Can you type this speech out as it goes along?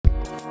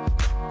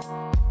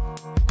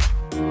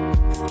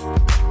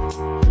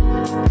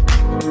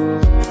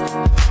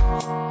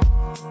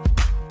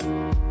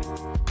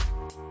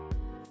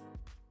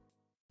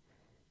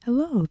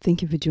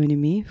thank you for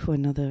joining me for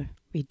another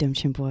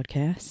Redemption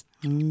broadcast.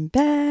 I'm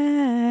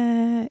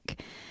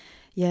back.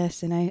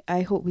 Yes, and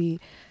I hope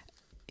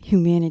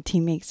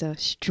humanity makes a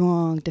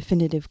strong,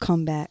 definitive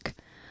comeback.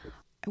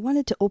 I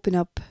wanted to open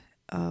up,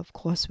 of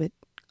course, with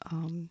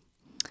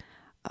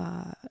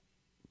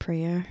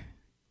prayer,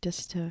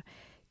 just to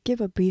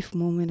give a brief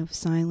moment of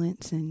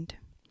silence and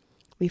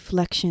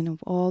reflection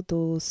of all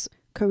those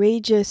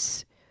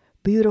courageous,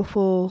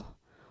 beautiful,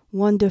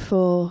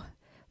 wonderful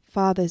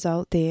fathers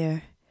out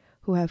there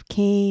who have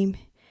came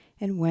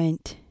and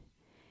went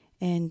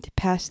and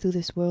passed through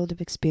this world of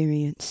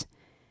experience.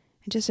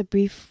 And just a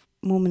brief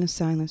moment of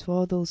silence for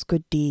all those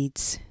good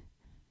deeds.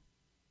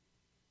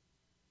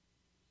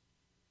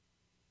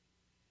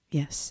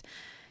 Yes.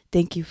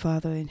 Thank you,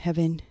 Father in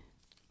heaven,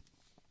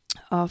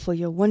 for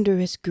your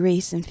wondrous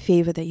grace and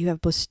favor that you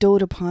have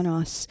bestowed upon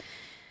us.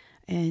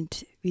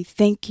 And we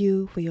thank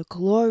you for your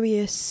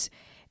glorious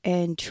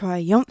and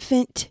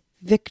triumphant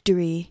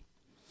victory,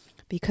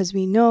 because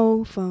we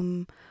know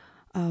from,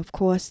 of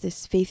course,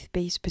 this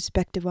faith-based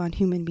perspective on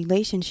human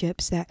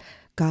relationships that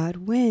God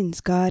wins.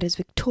 God is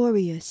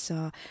victorious.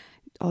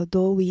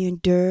 Although we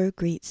endure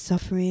great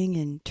suffering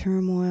and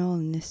turmoil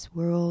in this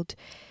world,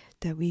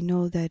 that we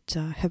know that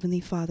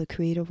Heavenly Father,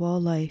 creator of all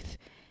life,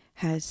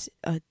 has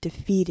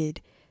defeated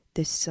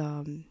this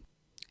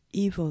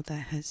evil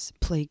that has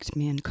plagued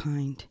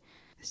mankind,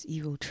 this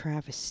evil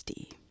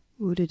travesty,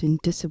 rooted in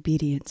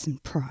disobedience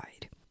and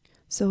pride.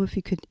 So if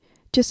you could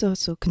just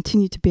also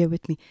continue to bear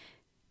with me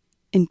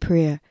in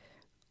prayer.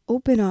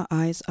 Open our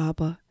eyes,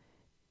 Abba.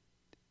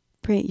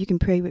 Pray. You can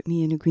pray with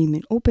me in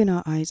agreement. Open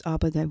our eyes,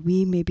 Abba, that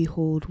we may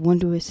behold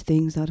wondrous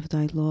things out of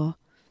thy law.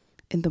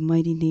 In the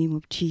mighty name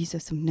of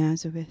Jesus of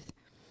Nazareth.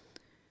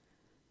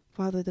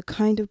 Father, the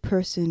kind of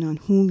person on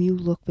whom you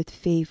look with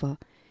favor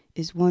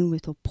is one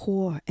with a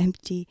poor,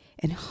 empty,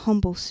 and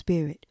humble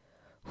spirit,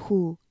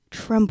 who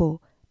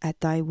tremble at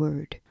thy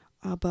word.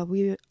 Abba,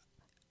 we,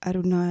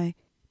 Adonai,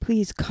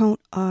 please count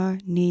our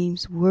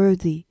names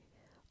worthy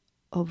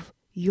of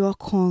your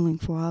calling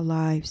for our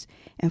lives,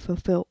 and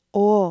fulfill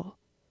all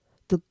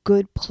the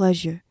good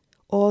pleasure,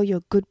 all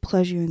your good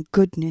pleasure and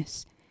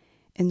goodness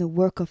in the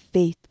work of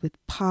faith with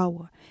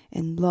power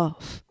and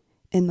love,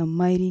 in the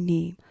mighty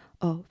name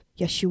of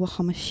Yeshua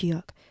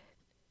HaMashiach,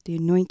 the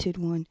Anointed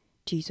One,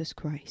 Jesus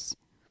Christ.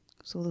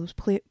 So those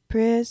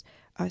prayers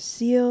are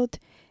sealed,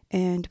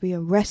 and we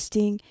are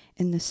resting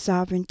in the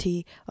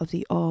sovereignty of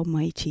the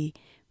Almighty,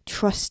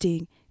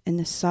 trusting in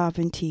the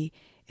sovereignty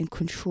and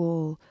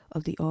control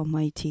of the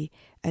Almighty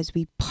as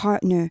we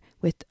partner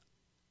with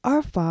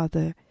our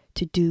Father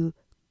to do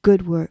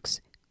good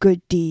works,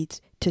 good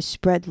deeds, to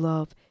spread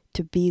love,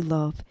 to be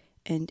love,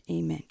 and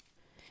amen.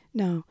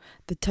 Now,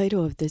 the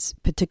title of this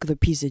particular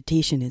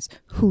presentation is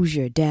Who's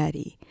Your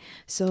Daddy?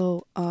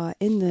 So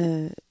in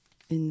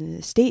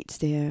the States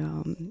there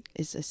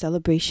is a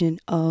celebration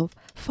of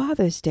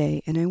Father's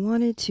Day, and I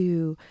wanted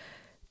to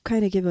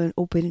kind of give an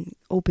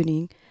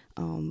opening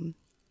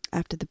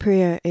after the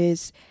prayer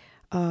is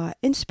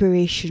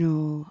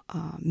inspirational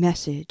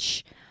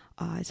message.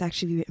 It's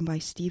actually written by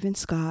Stephen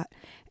Scott,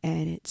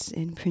 and it's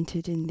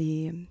imprinted in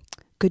the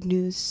Good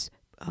News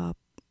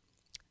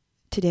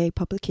Today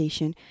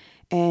publication.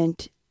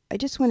 And I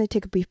just want to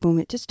take a brief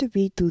moment just to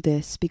read through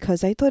this,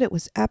 because I thought it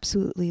was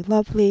absolutely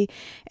lovely,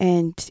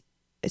 and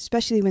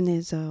especially when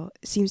there's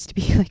seems to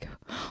be like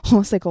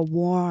almost like a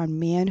war on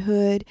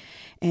manhood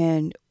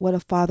and what a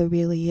father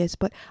really is.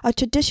 But a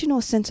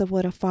traditional sense of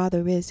what a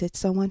father is, it's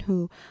someone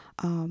who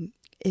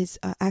is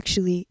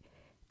actually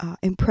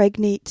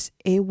impregnates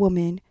a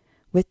woman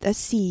with a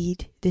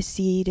seed. The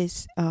seed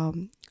is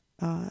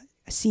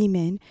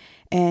semen,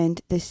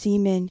 and the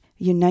semen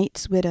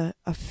unites with a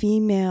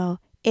female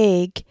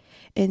egg,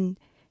 and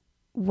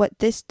what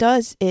this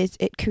does is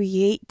it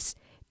creates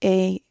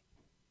and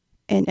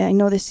I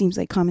know this seems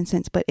like common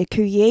sense, but it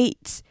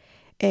creates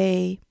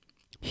a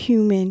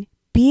human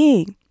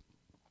being.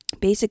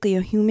 Basically,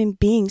 a human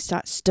being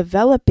starts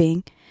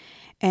developing,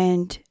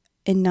 and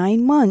in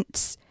 9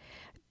 months,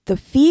 the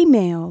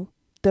female,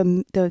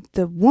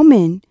 the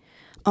woman,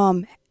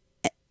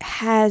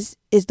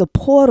 is the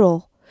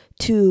portal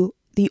to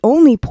the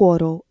only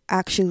portal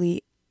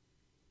actually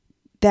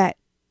that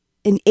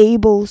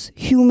enables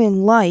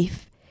human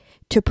life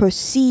to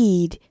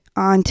proceed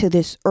onto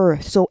this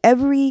earth. So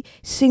every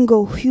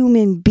single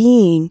human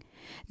being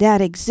that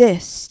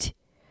exists,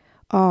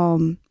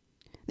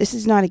 this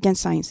is not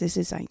against science, this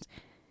is science.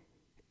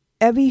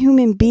 Every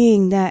human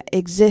being that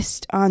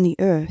exists on the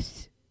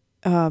earth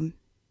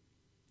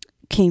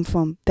came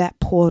from that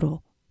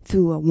portal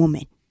through a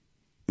woman.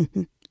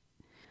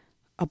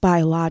 A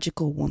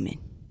biological woman,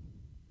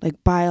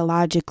 like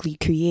biologically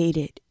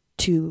created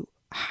to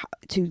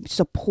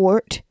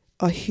support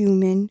a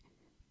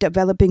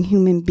developing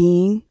human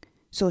being.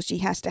 So she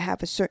has to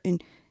have a certain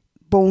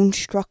bone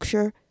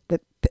structure,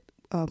 but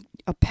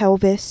a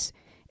pelvis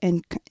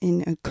and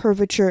a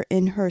curvature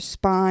in her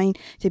spine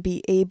to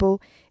be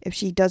able, if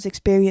she does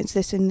experience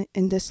this in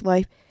this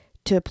life,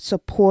 to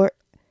support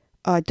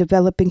a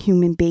developing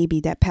human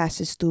baby that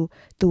passes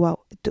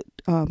throughout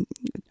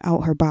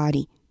out her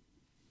body.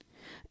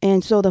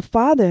 And so the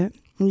father,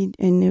 and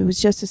it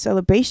was just a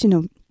celebration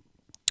of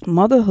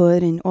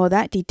motherhood and all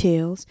that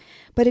details,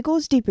 but it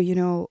goes deeper.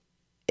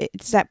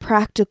 It's that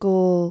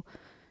practical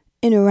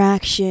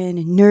interaction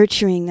and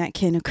nurturing that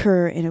can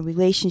occur in a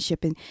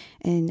relationship,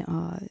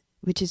 and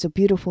which is a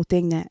beautiful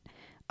thing that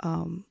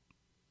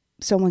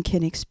someone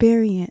can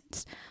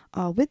experience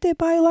with their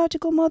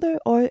biological mother,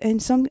 or in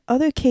some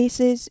other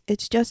cases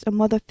it's just a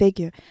mother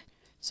figure.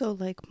 So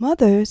like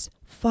mothers,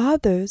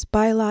 fathers,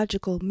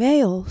 biological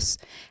males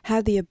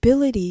have the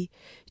ability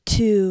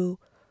to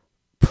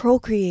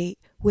procreate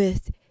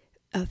with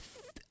a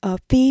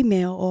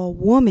female or a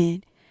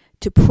woman,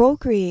 to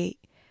procreate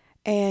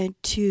and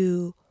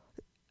to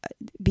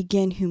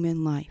begin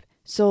human life.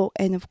 So,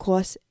 and of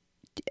course,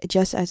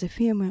 just as a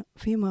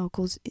female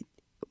goes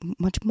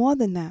much more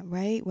than that,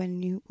 right?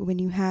 When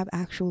you have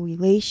actual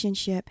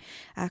relationship,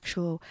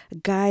 actual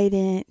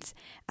guidance,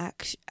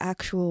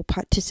 actual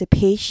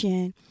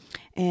participation,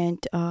 and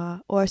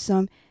or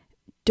some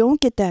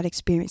don't get that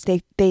experience.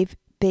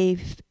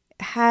 They've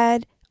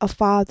had a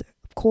father,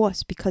 of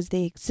course, because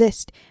they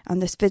exist on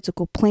this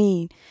physical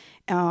plane,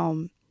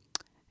 and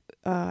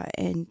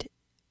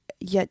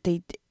yet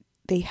they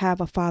have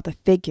a father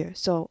figure.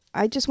 So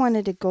I just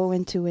wanted to go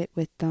into it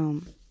with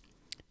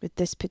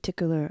this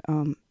particular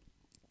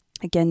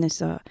again,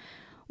 this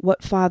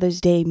What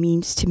Father's Day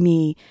Means to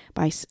Me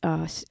by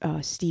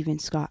Stephen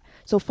Scott.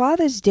 So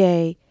Father's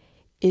Day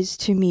is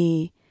to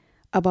me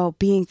about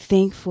being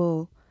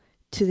thankful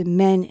to the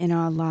men in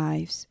our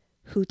lives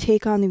who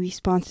take on the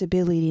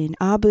responsibility and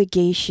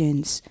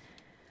obligations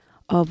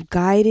of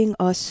guiding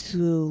us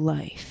through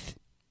life.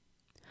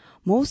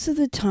 Most of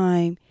the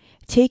time,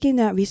 taking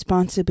that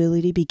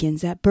responsibility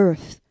begins at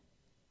birth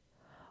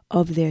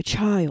of their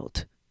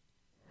child.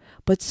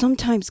 But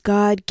sometimes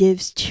God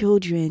gives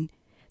children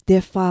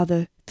their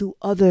father through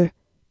other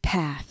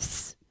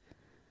paths.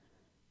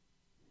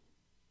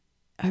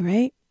 All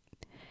right?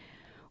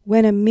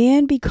 When a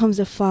man becomes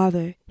a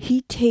father,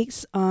 he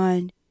takes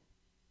on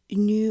a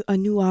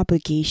new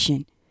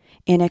obligation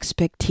and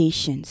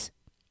expectations.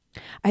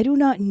 I do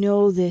not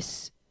know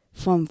this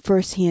from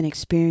firsthand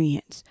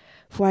experience,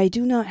 for I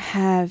do not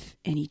have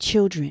any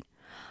children.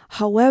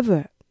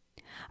 However,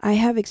 I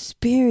have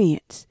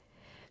experienced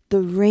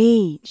the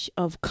range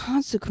of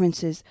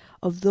consequences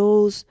of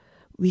those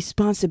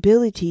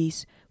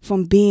responsibilities,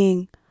 from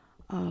being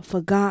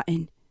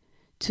forgotten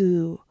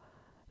to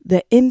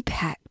the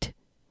impact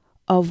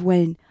of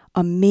when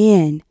a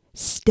man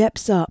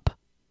steps up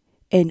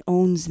and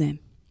owns them.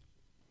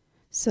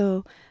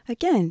 So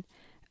again,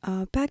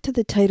 back to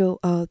the title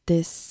of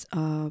this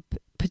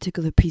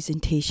particular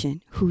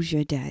presentation, Who's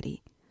Your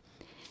Daddy?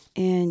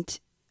 And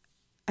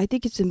I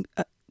think it's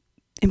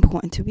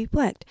important to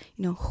reflect,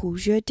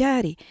 who's your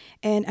daddy?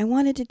 And I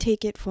wanted to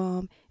take it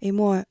from a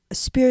more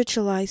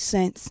spiritualized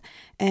sense,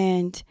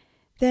 and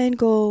then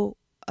go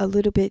a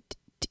little bit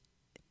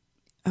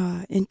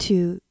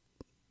into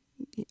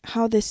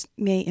how this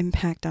may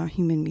impact our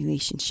human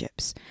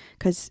relationships.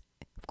 Because,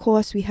 of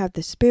course, we have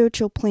the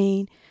spiritual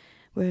plane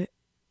where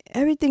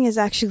everything is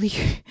actually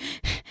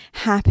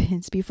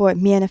happens before it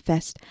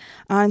manifests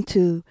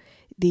onto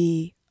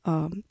the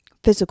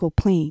physical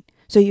plane.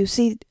 So you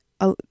see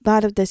a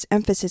lot of this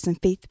emphasis on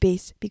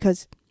faith-based,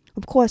 because,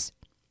 of course,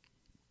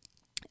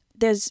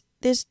 there's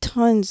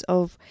tons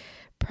of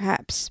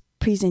perhaps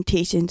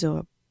presentations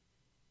or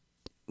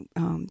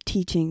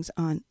teachings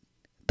on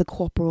the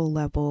corporal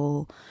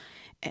level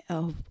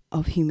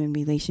of human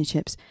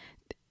relationships.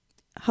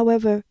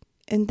 However,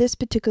 in this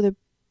particular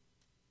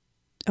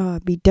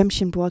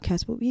redemption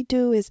broadcast, what we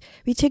do is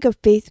we take a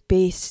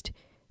faith-based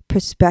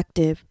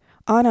perspective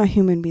on our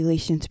human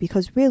relations,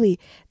 because really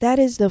that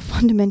is the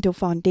fundamental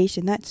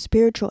foundation. That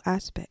spiritual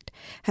aspect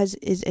has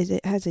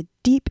a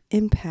deep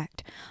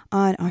impact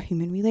on our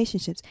human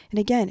relationships. And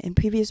again, in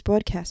previous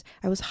broadcasts,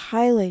 I was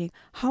highlighting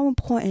how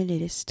important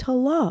it is to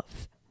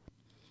love.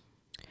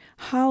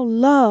 How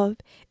love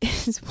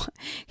is,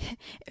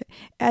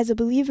 as a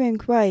believer in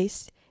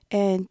Christ,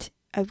 and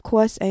of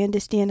course I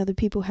understand other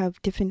people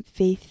have different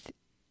faith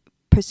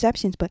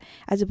perceptions, but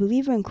as a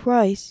believer in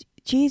Christ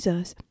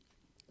Jesus,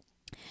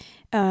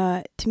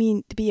 to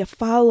be a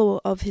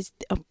follower of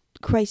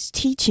Christ's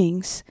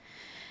teachings,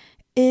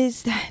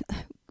 is that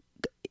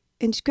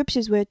in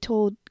scriptures we're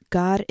told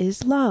God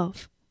is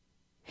love.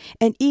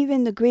 And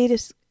even the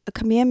greatest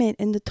commandment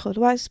in the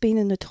Torah, being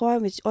in the Torah,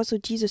 which also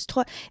Jesus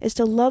taught, is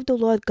to love the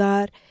Lord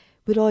God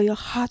with all your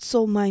heart,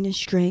 soul, mind, and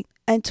strength,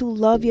 and to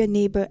love your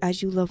neighbor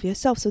as you love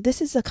yourself. So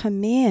this is a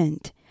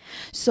command.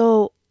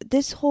 So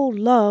this whole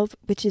love,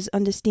 which is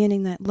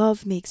understanding that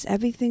love makes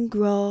everything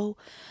grow,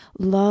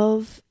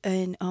 love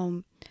and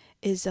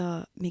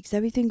makes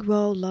everything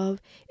grow.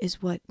 Love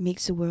is what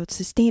makes the world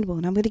sustainable,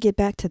 and I'm going to get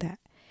back to that.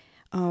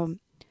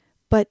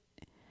 But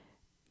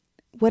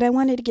what I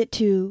wanted to get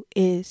to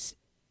is,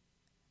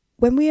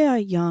 when we are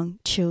young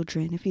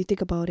children, if you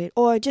think about it,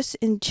 or just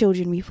in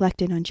children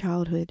reflecting on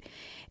childhood,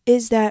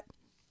 is that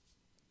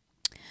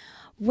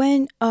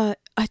when a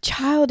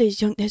child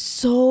is young, they're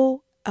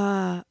so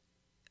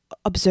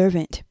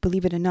observant,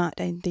 believe it or not,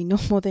 and they know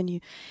more than you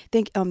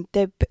think.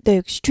 They're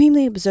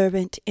extremely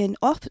observant, and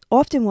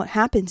often what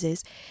happens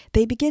is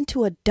they begin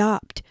to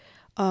adopt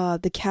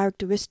the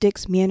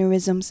characteristics,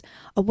 mannerisms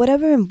of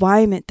whatever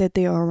environment that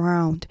they are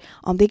around.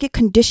 They get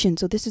conditioned.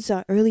 So this is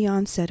our early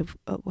onset of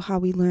how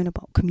we learn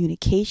about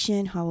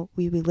communication, how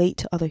we relate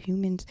to other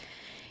humans.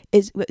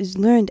 Is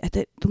learned at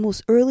the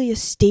most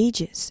earliest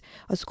stages.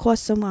 Of course,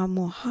 some are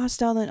more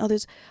hostile than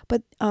others,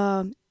 but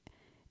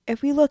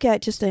if we look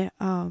at just a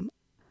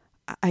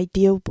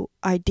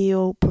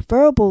ideal,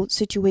 preferable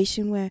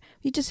situation where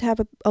you just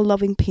have a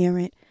loving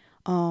parent,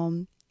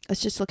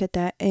 let's just look at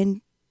that,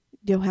 and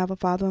they'll have a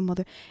father and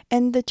mother,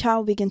 and the child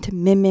will begin to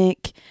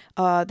mimic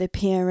their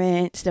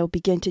parents. They'll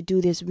begin to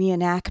do this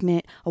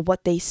reenactment of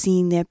what they've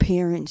seen their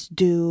parents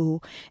do,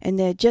 and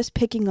they're just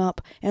picking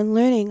up and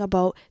learning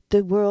about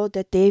the world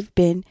that they've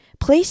been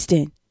placed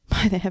in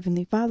by the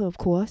Heavenly Father, of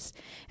course,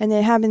 and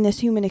they're having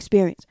this human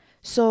experience.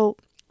 So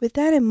with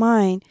that in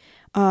mind,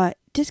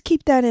 just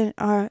keep that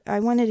I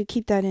wanted to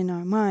keep that in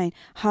our mind,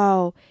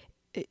 how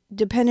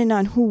depending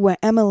on who we're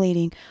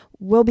emulating,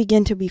 we'll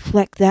begin to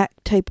reflect that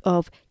type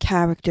of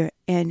character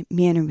and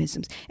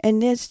mannerisms.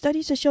 And there's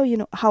studies to show,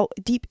 how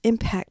deep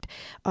impact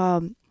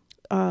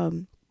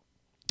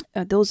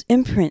those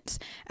imprints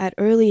at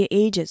earlier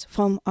ages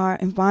from our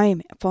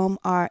environment, from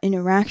our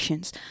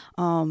interactions,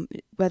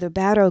 whether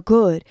bad or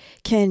good,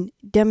 can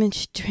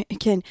demonstrate,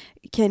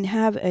 can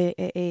have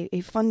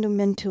a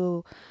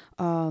fundamental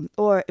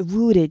or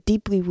rooted,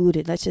 deeply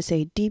rooted, let's just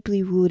say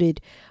deeply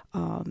rooted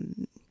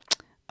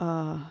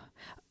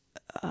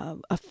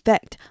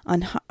effect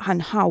on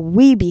how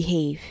we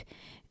behave.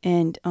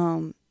 And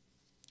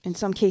in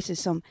some cases,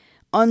 some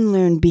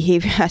unlearned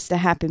behavior has to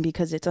happen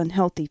because it's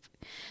unhealthy.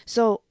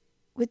 So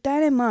with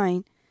that in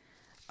mind,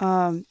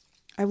 I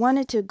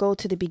wanted to go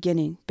to the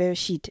beginning,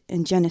 Bereshit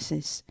in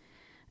Genesis.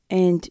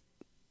 And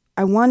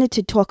I wanted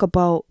to talk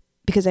about,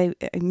 because I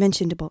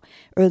mentioned about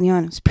early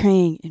on, I was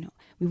praying,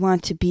 we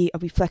want to be a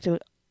reflector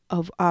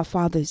of our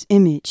Father's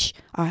image,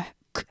 our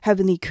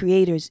Heavenly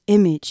Creator's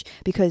image,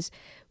 because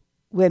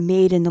we're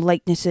made in the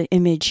likeness and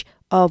image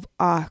of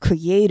our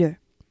Creator.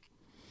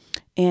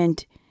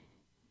 And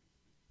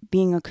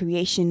being a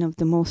creation of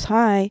the Most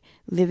High,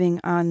 living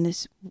on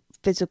this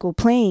physical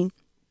plane,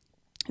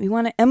 we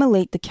want to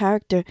emulate the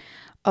character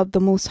of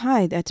the Most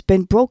High that's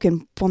been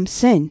broken from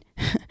sin.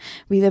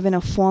 We live in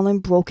a fallen,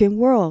 broken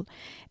world.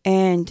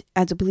 And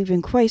as a believer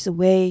in Christ, a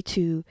way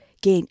to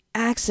gain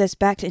access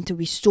back into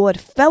restored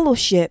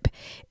fellowship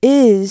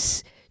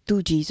is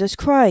through Jesus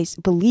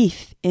Christ,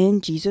 belief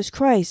in Jesus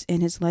Christ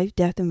and his life,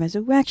 death, and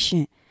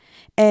resurrection.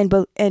 And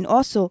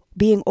also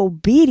being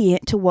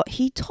obedient to what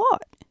he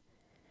taught,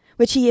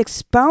 which he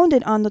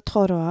expounded on the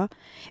Torah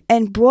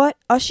and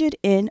ushered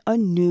in a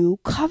new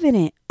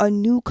covenant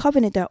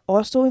that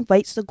also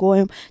invites the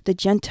Goyim, the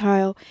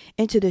Gentile,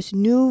 into this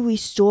new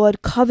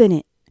restored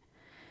covenant.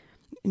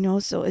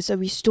 So it's a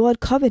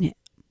restored covenant.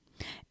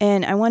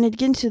 And I wanted to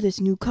get into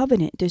this new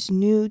covenant, this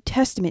new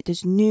testament,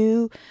 this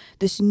new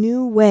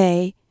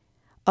way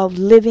of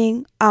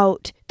living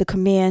out the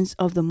commands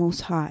of the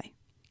Most High.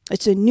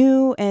 It's a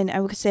new, and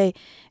I would say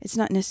it's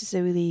not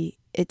necessarily,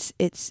 it's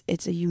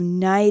a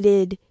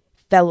united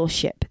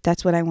fellowship.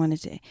 That's what I want to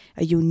say.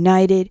 A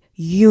united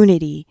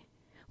unity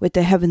with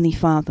the Heavenly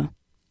Father.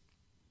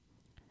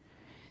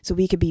 So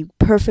we could be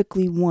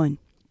perfectly one.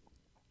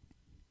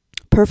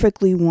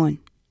 Perfectly one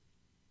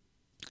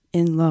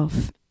in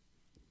love.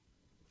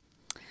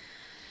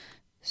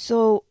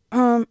 So,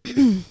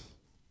 and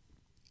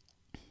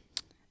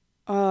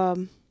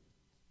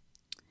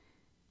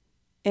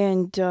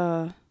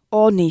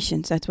all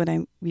nations, that's what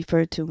I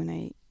referred to when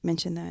I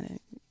mentioned that,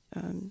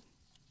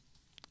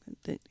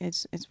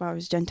 as far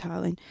as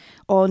Gentile and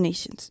all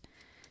nations,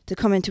 to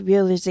come into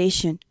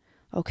realization,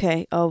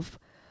 of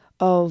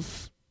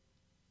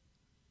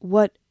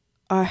what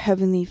our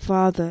Heavenly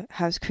Father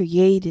has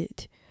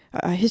created.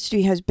 Our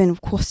history has been,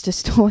 of course,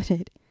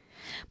 distorted.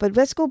 But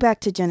let's go back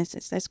to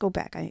Genesis. Let's go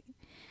back.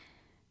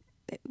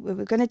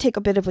 We're going to take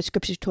a bit of a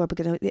scripture tour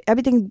because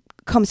everything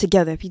comes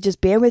together. If you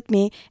just bear with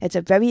me, it's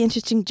a very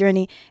interesting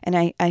journey,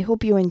 and I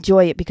hope you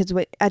enjoy it, because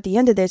at the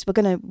end of this, we're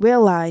going to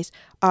realize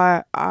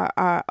our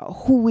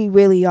who we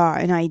really are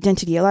and our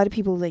identity. A lot of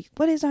people are like,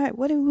 where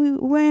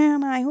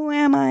am I? Who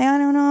am I? I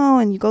don't know.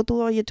 And you go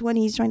through all your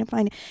 20s trying to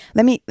find it.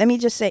 Let me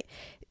just say,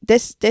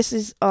 this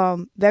is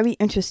very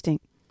interesting.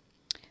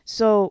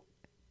 So,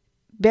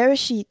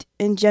 Bereshit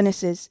in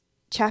Genesis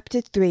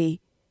chapter 3,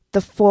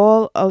 the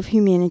fall of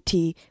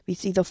humanity. We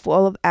see the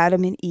fall of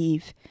Adam and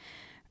Eve.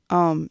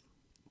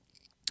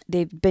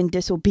 They've been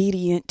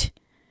disobedient.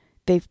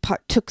 They've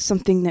partook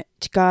something that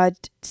God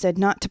said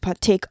not to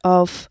partake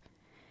of.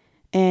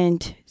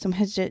 And some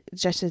has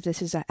suggested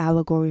this is an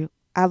allegory,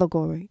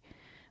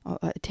 or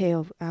a tale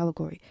of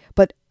allegory.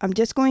 But I'm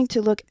just going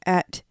to look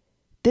at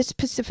this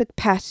specific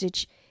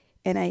passage,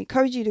 and I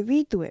encourage you to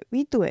read through it.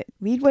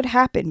 Read what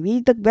happened.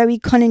 Read the very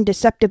cunning,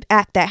 deceptive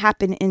act that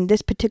happened in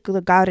this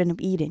particular Garden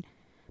of Eden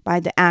by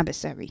the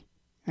adversary,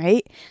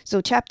 right?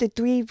 So chapter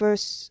 3,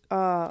 verse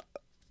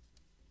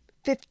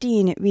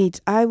 15, it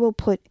reads, I will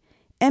put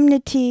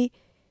enmity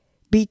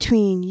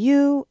between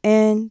you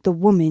and the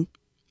woman,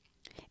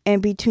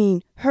 and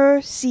between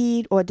her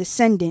seed or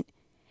descendant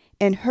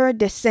and her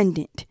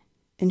descendant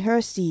and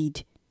her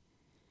seed.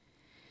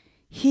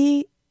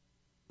 He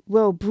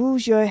will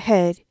bruise your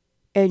head,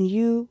 and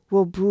you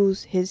will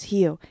bruise his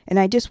heel. And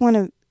I just want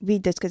to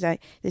read this because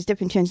there's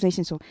different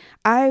translations. So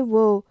I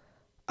will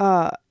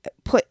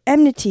put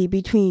enmity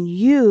between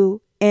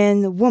you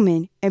and the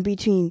woman, and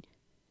between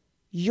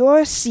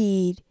your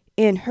seed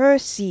and her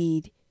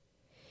seed.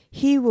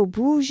 He will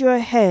bruise your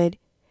head,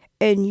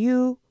 and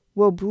you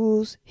will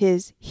bruise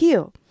his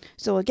heel.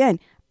 So again,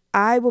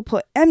 I will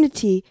put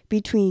enmity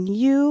between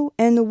you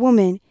and the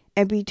woman,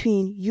 and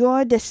between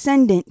your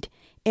descendant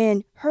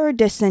and her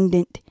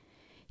descendant.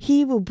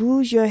 He will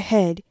bruise your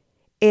head,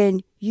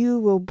 and you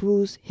will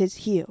bruise his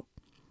heel.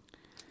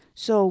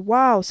 So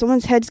wow,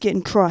 someone's head's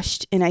getting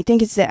crushed, and I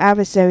think it's the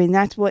adversary, and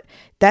that's what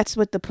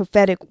the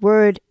prophetic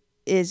word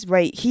is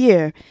right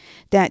here,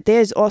 that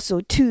there's also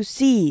two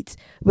seeds.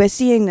 We're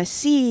seeing the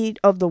seed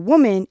of the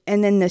woman,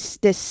 and then the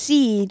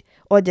seed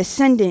or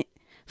descendant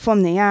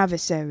from the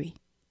adversary,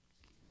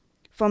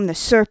 from the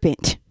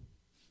serpent.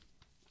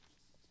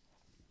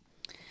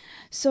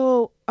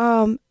 So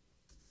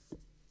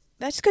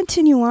let's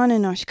continue on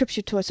in our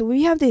scripture tour. So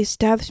we have the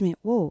establishment.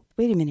 Whoa,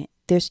 wait a minute.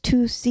 There's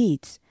two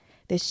seeds.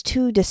 There's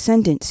two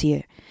descendants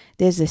here.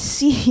 There's a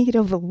seed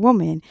of a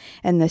woman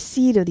and the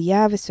seed of the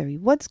adversary.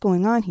 What's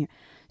going on here?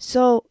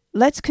 So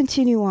let's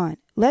continue on.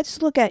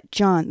 Let's look at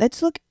John.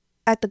 Let's look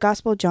at the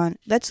Gospel of John.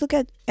 Let's look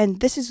at, and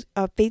this is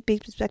a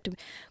faith-based perspective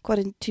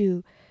according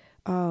to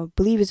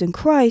believers in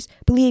Christ.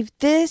 Believe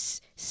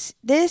this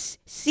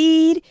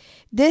seed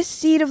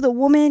of the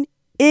woman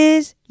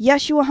is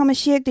Yeshua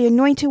HaMashiach, the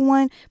anointed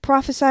one,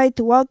 prophesied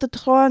throughout the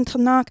Torah and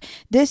Tanakh.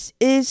 This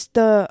is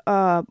the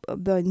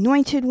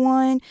anointed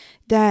one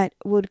that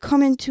would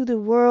come into the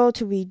world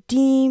to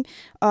redeem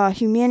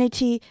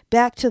humanity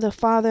back to the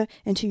Father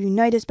and to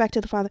unite us back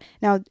to the Father.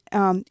 Now,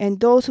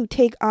 and those who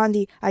take on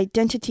the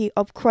identity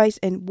of Christ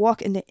and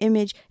walk in the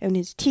image and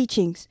his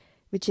teachings,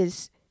 which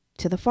is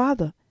to the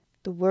Father,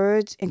 the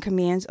words and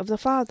commands of the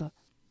Father.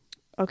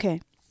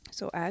 Okay,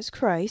 so as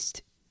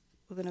Christ,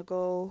 we're going to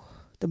go...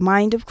 The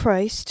mind of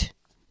Christ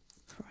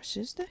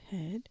crushes the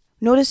head.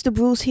 Notice the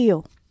bruised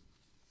heel.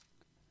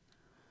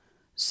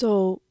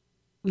 So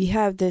we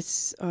have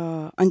this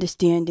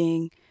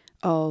understanding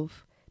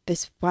of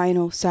this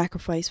final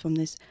sacrifice from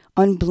this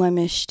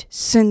unblemished,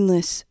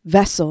 sinless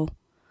vessel,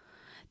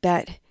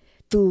 that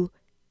through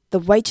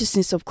the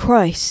righteousness of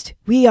Christ,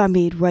 we are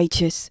made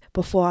righteous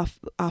before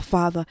our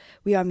Father.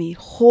 We are made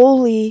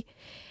holy,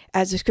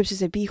 as the scripture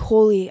said, be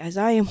holy as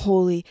I am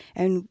holy.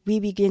 And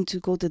we begin to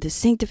go through the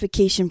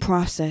sanctification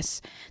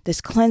process, this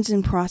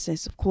cleansing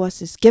process, of course,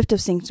 this gift of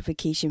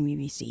sanctification we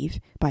receive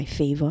by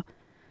favor.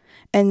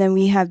 And then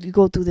we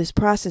go through this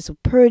process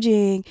of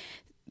purging.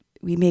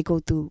 We may go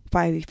through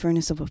fiery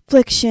furnace of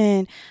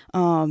affliction,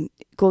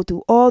 go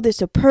through all this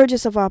to purge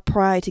us of our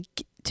pride,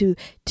 to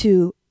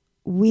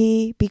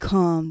we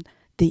become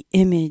the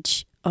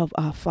image of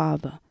our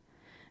Father.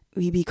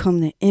 We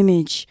become the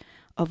image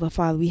of a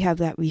Father. We have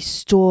that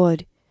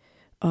restored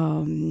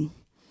a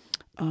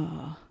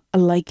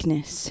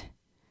likeness,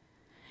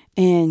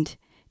 and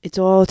it's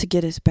all to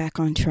get us back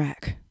on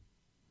track.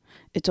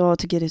 It's all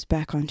to get us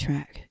back on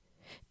track.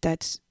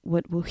 That's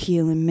what will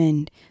heal and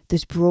mend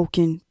this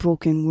broken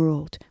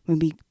world when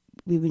we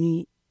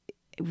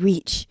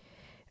reach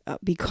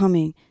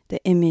becoming the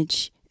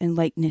image and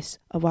likeness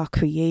of our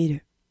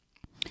Creator,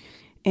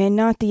 and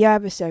not the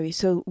adversary.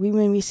 So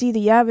when we see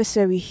the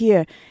adversary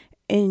here,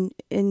 and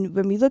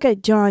when we look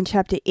at John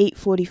chapter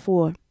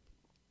 8:44,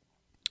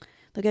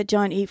 look at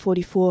John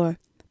 8:44,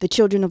 the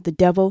children of the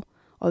devil,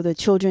 or the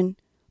children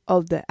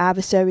of the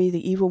adversary,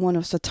 the evil one,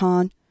 of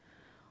Satan.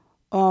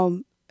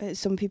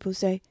 Some people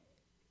say,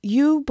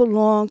 you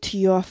belong to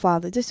your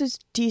father. This is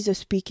Jesus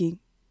speaking.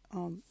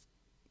 And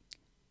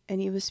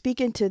he was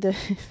speaking to the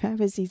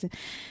Pharisees.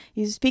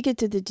 He was speaking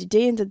to the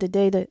Judeans of the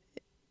day, that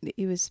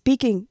he was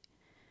speaking.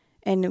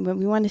 And when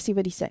we want to see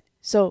what he said.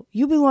 So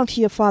you belong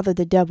to your father,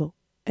 the devil,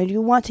 and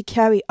you want to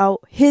carry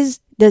out his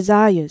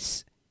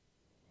desires.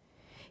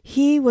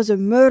 He was a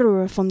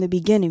murderer from the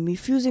beginning,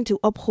 refusing to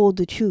uphold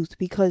the truth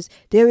because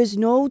there is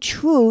no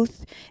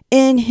truth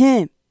in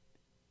him.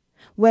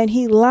 When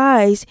he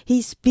lies,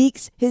 he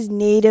speaks his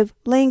native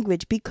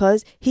language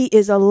because he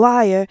is a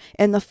liar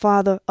and the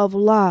father of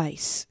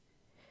lies.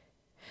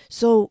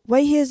 So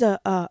right here's a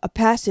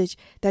passage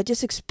that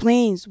just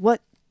explains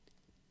what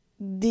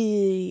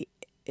the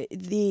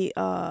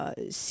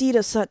seed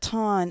of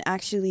Satan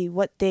actually,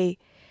 what's their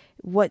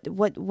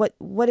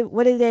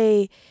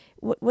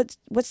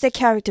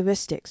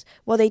characteristics?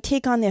 Well, they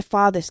take on their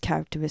father's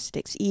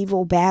characteristics,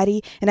 evil,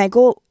 baddie. And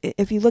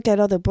if you look at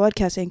other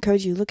broadcasts, I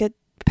encourage you to look at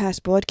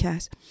past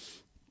broadcasts.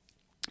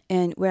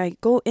 and where I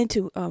go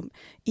into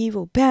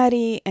evil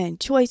baddie and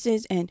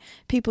choices and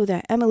people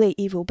that emulate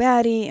evil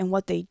baddie and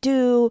what they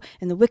do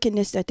and the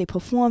wickedness that they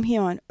perform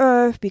here on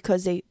earth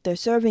because they're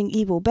serving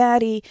evil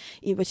baddie,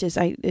 which is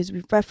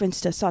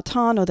reference to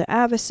Satan or the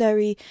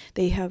adversary.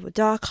 They have a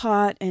dark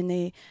heart and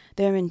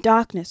they're in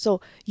darkness. So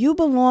you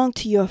belong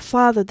to your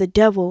father, the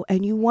devil,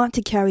 and you want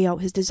to carry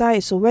out his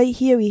desires. So right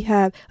here we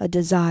have a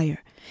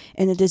desire.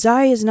 And the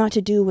desire is not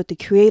to do what the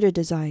Creator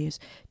desires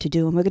to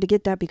do. And we're going to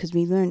get that because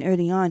we learned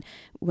early on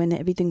when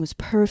everything was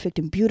perfect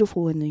and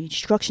beautiful and the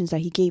instructions that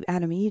he gave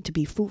Adam and Eve to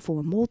be fruitful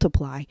and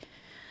multiply.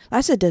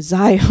 That's a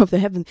desire of the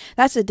heaven.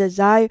 That's a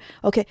desire.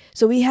 Okay,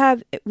 so we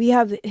have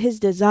his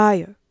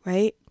desire,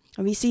 right?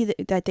 And we see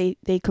that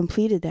they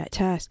completed that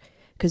task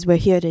because we're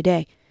here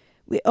today.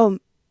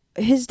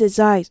 His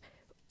desires.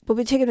 But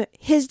we're taking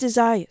his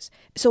desires.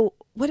 So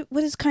what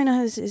is kind of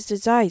his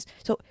desires?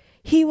 So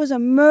he was a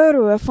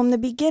murderer from the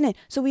beginning.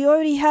 So we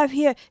already have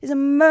here is a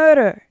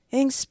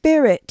murdering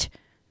spirit.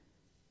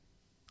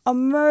 A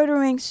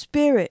murdering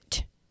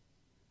spirit.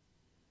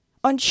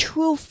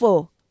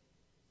 Untruthful.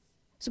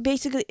 So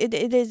basically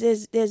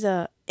there's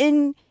a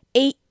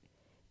innate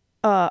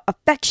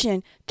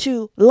affection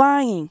to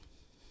lying.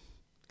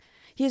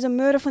 He is a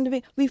murderer from the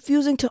beginning,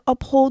 refusing to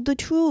uphold the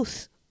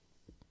truth.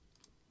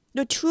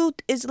 The truth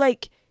is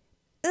like,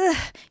 ugh.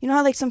 You know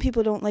how like some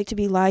people don't like to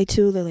be lied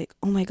to? They're like,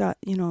 oh my God,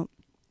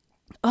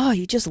 oh,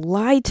 you just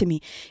lied to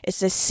me. It's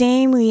the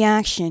same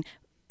reaction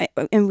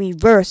in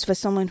reverse for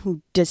someone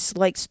who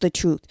dislikes the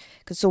truth.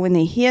 Because so when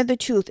they hear the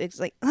truth, it's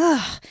like,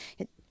 ugh,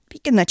 you're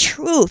speaking the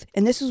truth.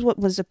 And this is what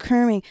was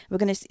occurring.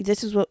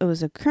 This is what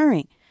was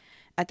occurring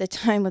at the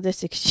time of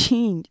this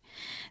exchange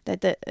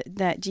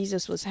that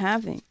Jesus was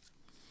having.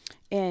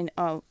 And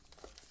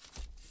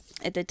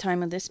at the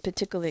time of this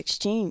particular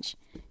exchange.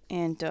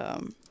 And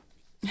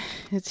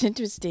it's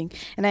interesting.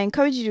 And I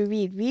encourage you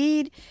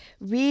to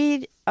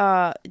read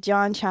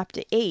John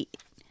chapter 8.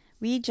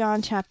 Read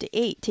John chapter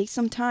 8. Take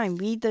some time.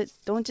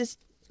 Don't just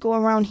go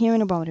around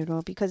hearing about it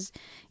all, because,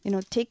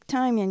 take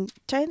time and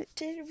try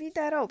to read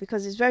that out,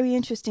 because it's very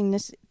interesting,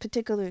 this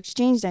particular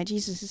exchange that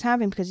Jesus is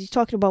having, because he's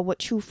talking about what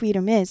true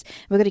freedom is.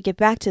 We're going to get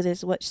back to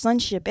this, what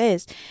sonship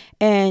is.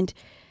 And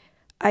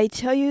I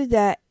tell you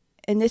that,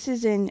 and this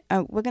is in,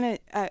 I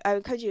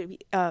encourage you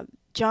to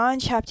John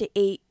chapter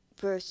 8,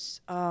 verse,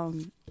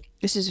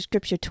 this is a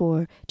scripture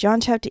tour,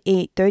 John chapter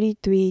 8,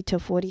 33 to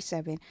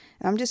 47.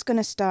 And I'm just going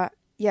to start.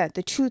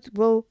 The truth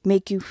will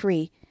make you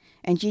free.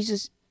 And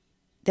Jesus,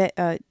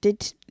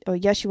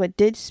 Yeshua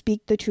did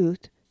speak the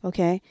truth.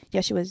 Okay.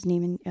 Yeshua's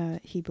name in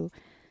Hebrew.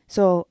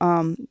 So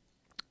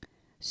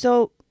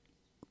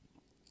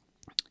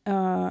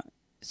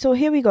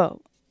here we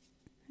go.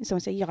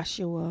 Someone say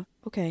Yeshua.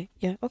 Okay.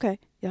 Yeah. Okay.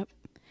 Yep.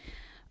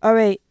 All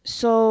right.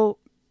 So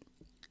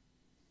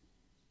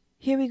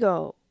here we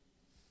go.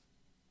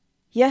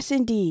 Yes,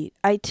 indeed,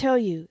 I tell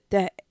you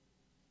that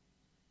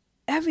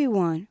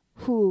everyone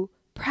who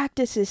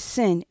practices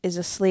sin is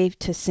a slave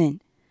to sin.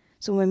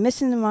 So we're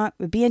missing the mark,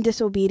 we're being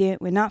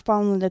disobedient, we're not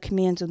following the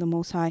commands of the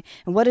Most High.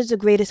 And what is the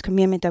greatest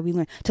commandment that we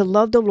learn? To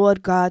love the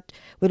Lord God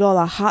with all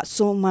our heart,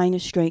 soul, mind,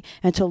 and strength,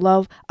 and to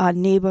love our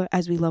neighbor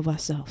as we love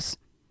ourselves.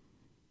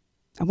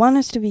 I want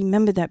us to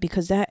remember that,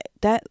 because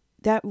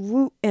that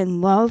root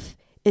in love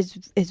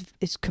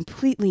is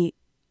completely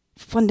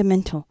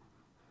fundamental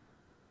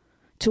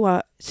to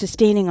our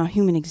sustaining our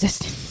human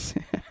existence.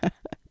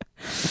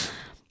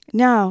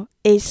 Now,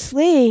 a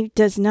slave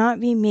does not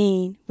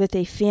remain with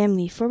a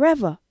family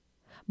forever,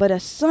 but a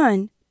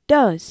son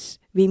does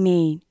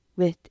remain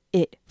with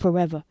it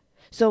forever.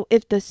 So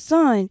if the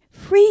Son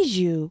frees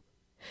you,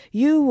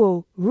 you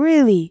will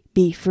really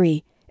be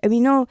free. And we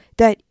know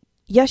that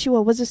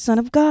Yeshua was the Son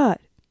of God.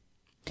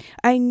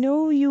 I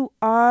know you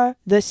are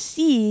the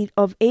seed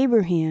of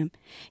Abraham,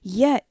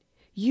 yet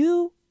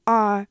you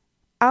are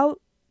out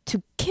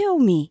to kill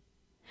me,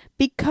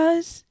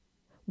 because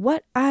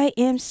what I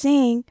am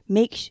saying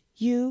makes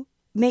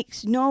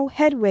no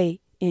headway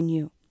in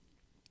you,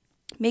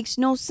 makes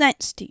no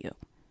sense to you.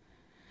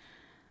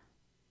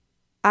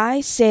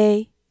 I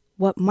say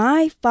what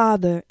my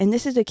Father, and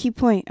this is a key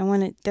point,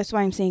 that's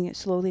why I'm saying it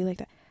slowly like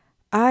that.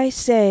 I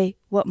say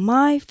what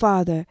my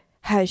Father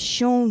has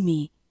shown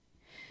me.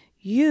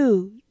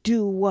 You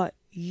do what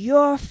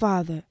your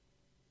Father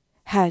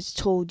has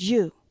told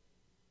you.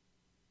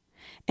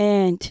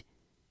 And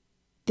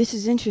this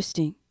is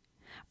interesting.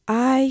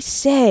 I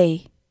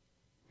say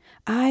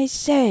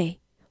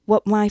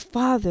what my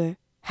Father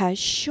has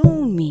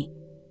shown me.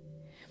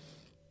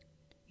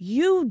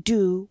 You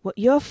do what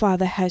your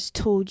Father has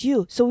told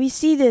you. So we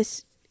see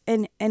this,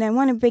 and I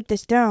want to break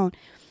this down,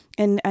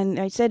 and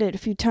I said it a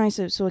few times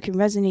so it can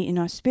resonate in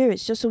our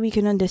spirits, just so we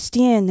can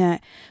understand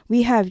that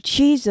we have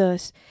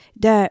Jesus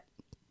that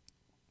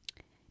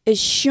is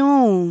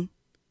shown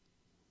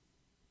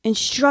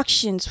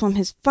instructions from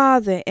his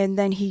Father, and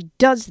then he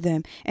does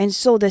them. And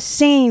so the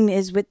same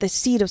is with the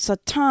seed of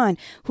Satan,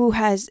 who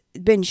has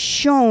been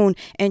shown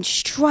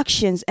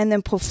instructions and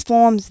then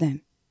performs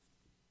them.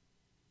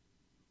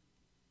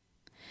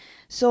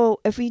 So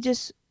if we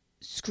just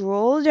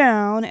scroll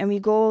down and we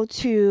go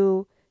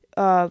to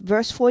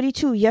verse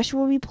 42,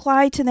 Yeshua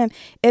replied to them,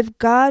 if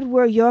God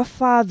were your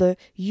father,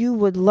 you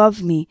would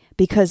love me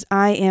because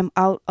I am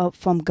out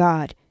from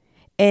God.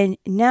 And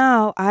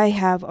now I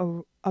have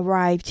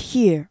arrived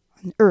here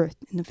on earth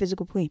in the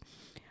physical plane.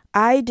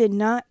 I did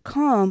not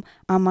come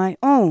on my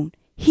own.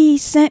 He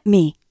sent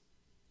me.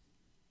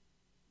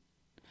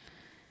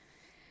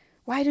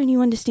 Why don't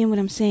you understand what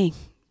I'm saying?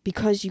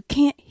 Because you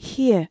can't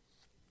bear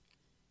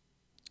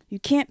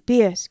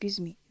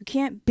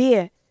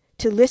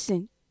to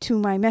listen to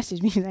my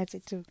message. Maybe that's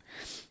it too.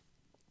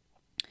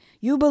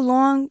 You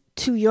belong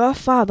to your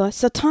father,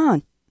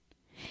 Satan,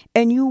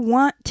 and you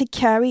want to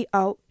carry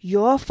out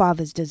your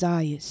father's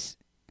desires,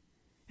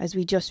 as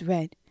we just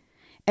read.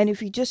 And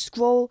if you just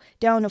scroll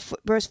down to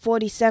verse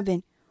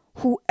 47,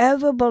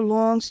 whoever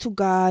belongs to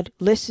God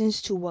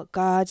listens to what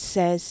God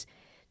says.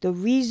 The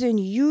reason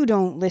you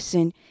don't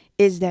listen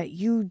is that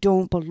you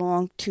don't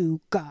belong to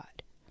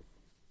God.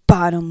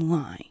 Bottom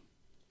line.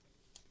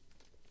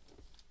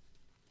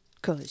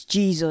 Because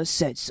Jesus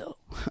said so.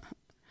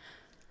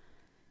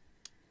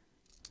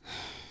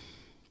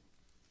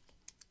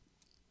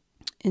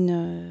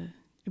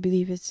 I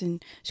believe it's in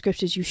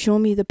scriptures, you show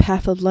me the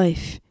path of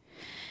life.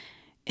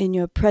 In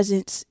your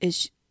presence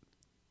is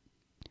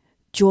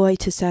joy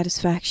to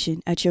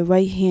satisfaction. At your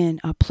right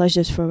hand are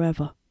pleasures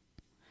forever.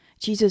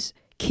 Jesus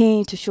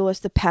came to show us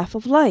the path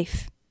of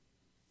life.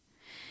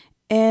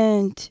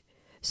 And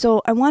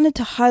so I wanted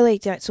to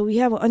highlight that so we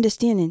have an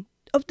understanding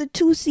of the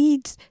two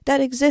seeds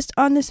that exist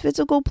on this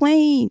physical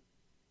plane.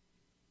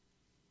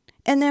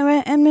 And they're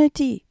at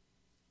enmity.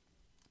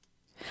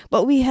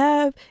 But we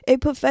have a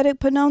prophetic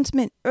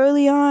pronouncement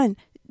early on.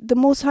 The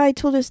Most High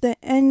told us the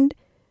end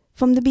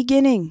from the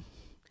beginning.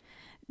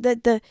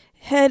 That the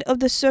head of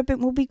the serpent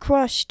will be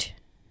crushed.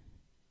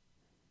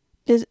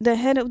 The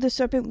head of the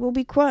serpent will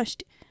be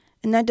crushed.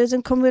 And that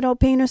doesn't come without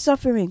pain or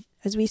suffering.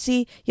 As we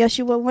see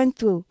Yeshua went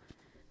through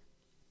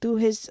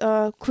his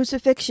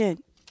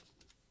crucifixion.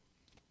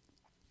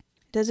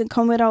 It doesn't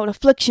come without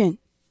affliction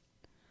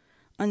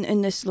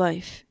in this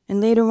life. And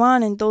later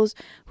on, in those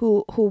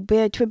who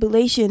bear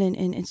tribulation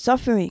and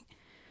suffering,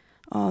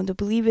 the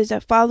believers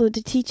that follow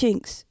the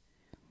teachings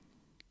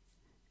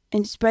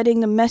and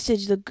spreading the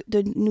message,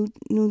 the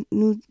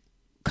new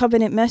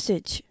covenant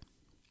message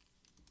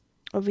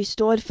of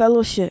restored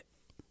fellowship,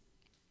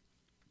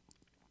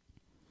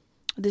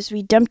 this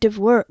redemptive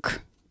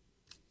work,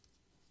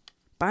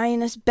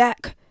 buying us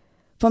back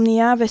from the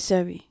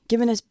adversary,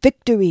 giving us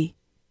victory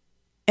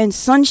and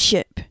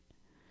sonship.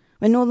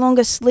 We're no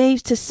longer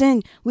slaves to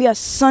sin. We are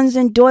sons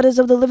and daughters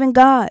of the living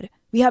God.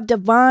 We have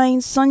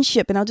divine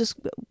sonship. And I'll just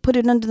put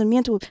it under the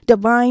mantle of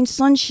divine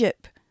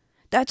sonship.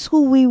 That's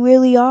who we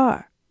really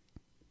are.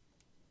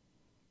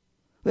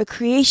 We're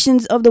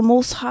creations of the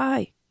Most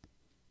High.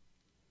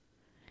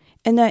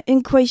 And that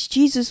in Christ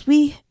Jesus,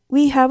 we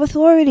have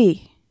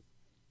authority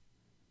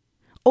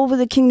over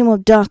the kingdom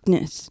of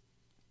darkness.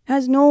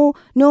 Has no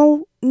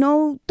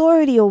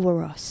authority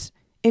over us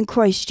in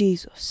Christ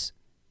Jesus.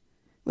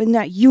 In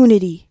that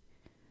unity.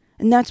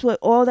 And that's what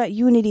all that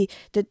unity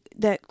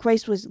that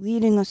Christ was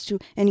leading us to.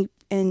 And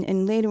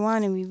later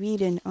on, and we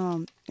read in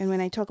and when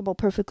I talk about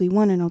perfectly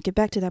one, and I'll get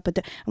back to that, but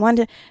I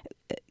wanted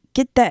to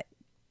get that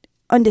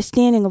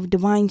understanding of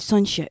divine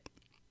sonship.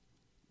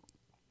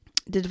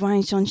 The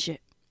divine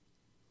sonship.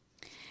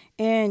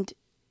 And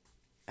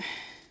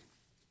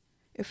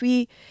if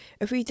we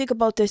think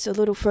about this a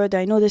little further,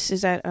 I know this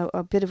is at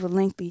a bit of a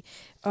lengthy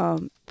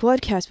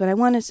broadcast, but I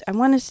want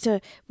us to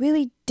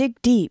really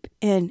dig deep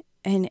and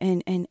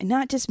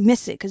not just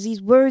miss it, because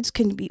these words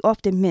can be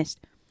often missed.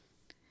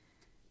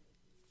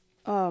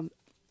 In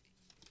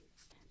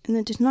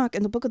the Tanakh,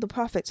 in the book of the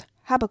prophets,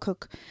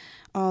 Habakkuk,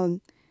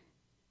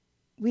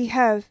 we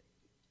have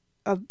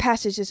a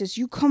passage that says,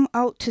 you come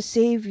out to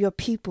save your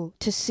people,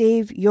 to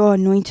save your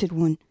anointed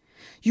one.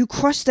 You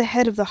crush the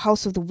head of the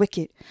house of the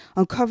wicked,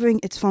 uncovering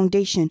its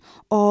foundation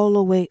all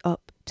the way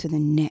up to the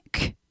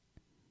neck.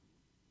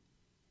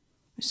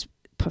 It's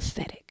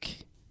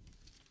prophetic.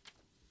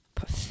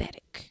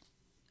 Prophetic.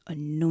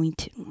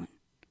 Anointed one.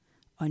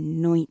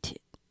 Anointed.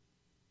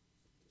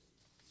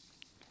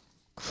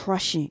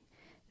 Crushing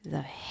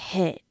the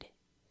head.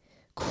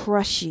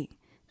 Crushing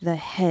the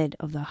head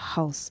of the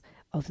house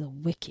of the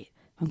wicked,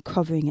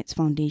 uncovering its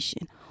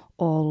foundation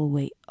all the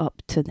way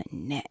up to the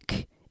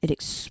neck. It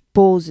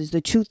exposes,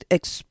 the truth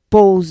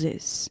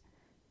exposes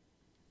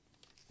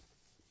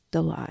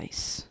the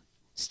lies.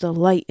 It's the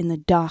light in the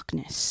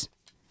darkness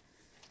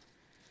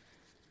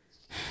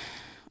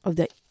of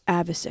the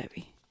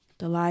adversary.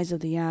 The lies of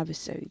the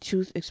adversary.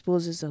 Truth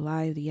exposes the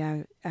lie of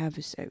the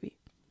adversary.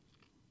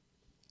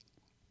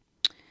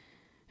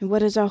 And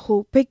what is our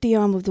hope? Break the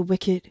arm of the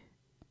wicked.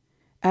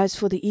 As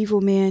for the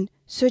evil man,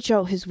 search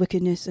out his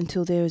wickedness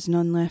until there is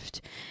none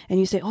left.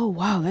 And you say, oh,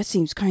 wow, that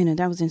seems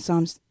that was in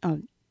Psalms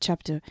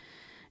chapter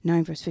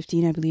 9, verse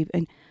 15, I believe.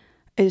 And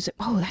it was,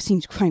 oh, that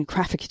seems kind of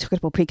graphic. You talk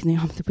about breaking the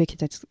arm of the wicked.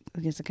 That's,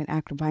 I guess, like an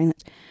act of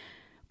violence.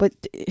 But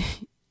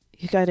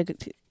you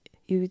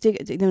You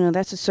think,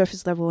 that's a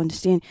surface level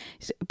understanding.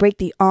 Break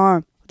the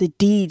arm, the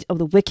deeds of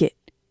the wicked.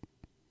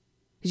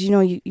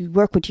 Because you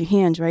work with your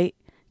hands, right?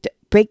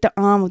 Break the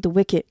arm of the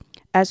wicked.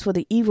 As for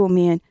the evil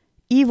man,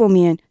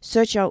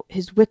 search out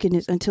his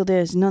wickedness until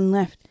there is none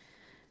left.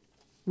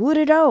 Root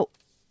it out.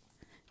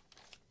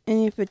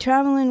 And if you're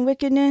traveling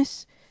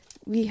wickedness,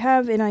 we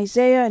have in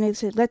Isaiah, and it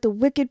said, let the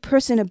wicked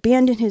person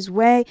abandon his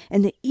way,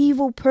 and the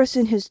evil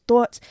person his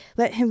thoughts.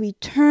 Let him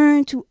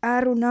return to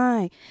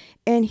Adonai,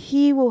 and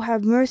he will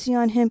have mercy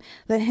on him.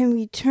 Let him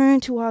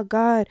return to our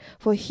God,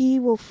 for he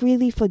will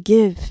freely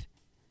forgive.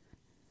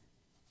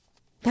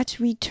 Let's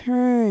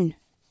return.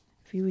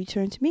 If you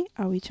return to me,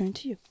 I'll return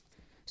to you.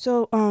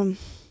 So,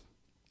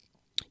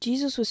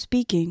 Jesus was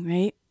speaking,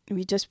 right?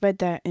 We just read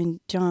that in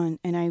John,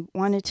 and I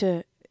wanted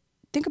to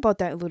think about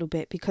that a little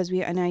bit because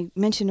I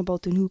mentioned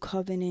about the new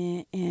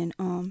covenant, and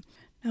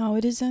now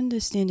it is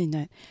understanding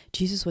that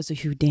Jesus was a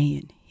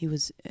Judean. He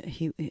was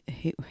he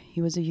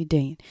was a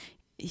Judean.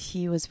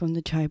 He was from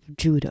the tribe of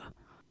Judah,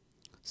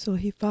 so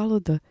he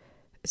followed the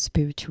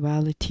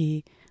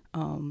spirituality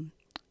of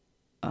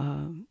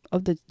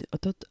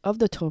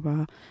the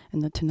Torah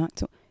and the Tanakh.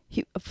 So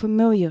he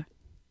familiar,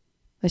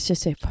 let's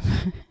just say,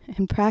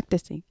 and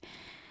practicing,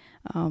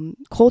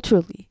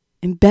 culturally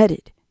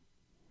embedded,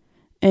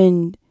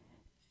 and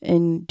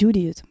in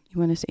Judaism. You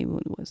want to say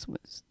what it was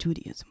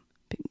Judaism.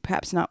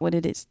 Perhaps not what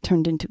it is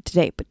turned into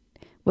today, but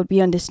what we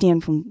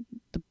understand from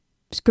the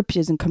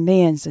scriptures and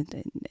commands and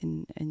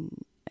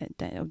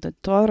of the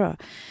Torah,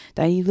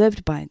 that he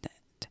lived by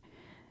that.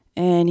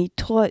 And he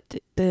taught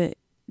the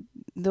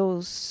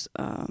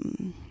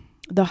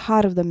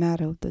heart of the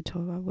matter of the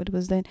Torah, what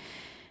was that?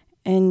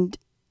 And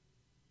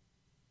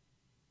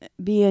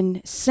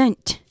being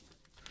sent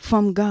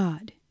from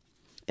God.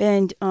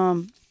 And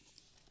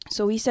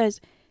so he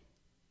says,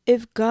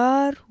 if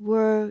God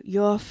were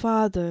your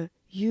father,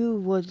 you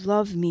would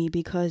love me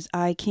because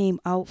I came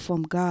out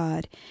from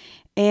God,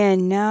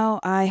 and now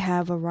I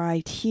have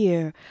arrived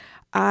here.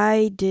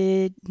 I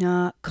did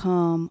not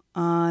come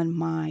on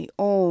my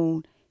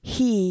own.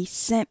 He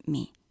sent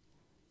me.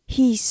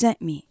 He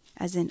sent me,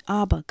 as in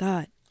Abba,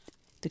 God,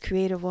 the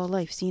creator of all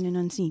life, seen and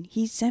unseen.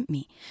 He sent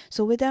me.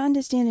 So with that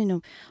understanding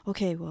of,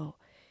 okay, well,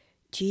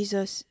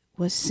 Jesus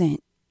was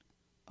sent,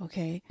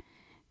 okay?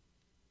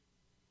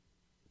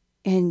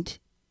 And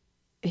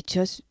it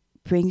just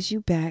brings you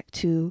back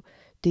to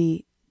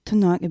the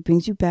Tanakh. It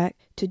brings you back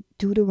to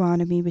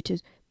Deuteronomy, which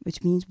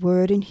means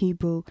word in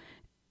Hebrew.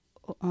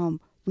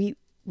 It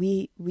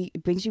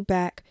brings you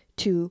back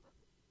to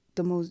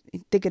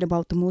thinking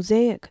about the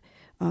Mosaic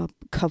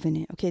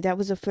covenant. Okay, that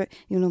was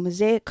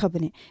Mosaic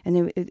covenant,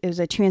 and it was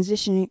a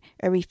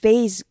transitionary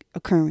phase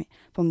occurring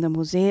from the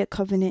Mosaic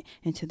covenant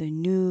into the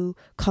new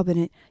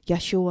covenant,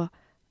 Yeshua's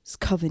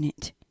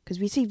covenant. Because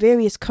we see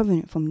various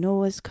covenant, from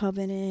Noah's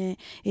covenant,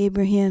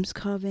 Abraham's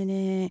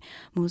covenant,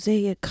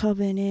 Mosaic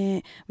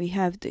covenant. We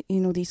have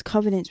these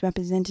covenants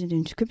represented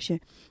in Scripture.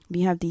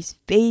 We have these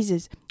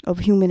phases of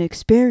human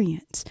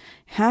experience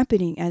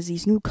happening as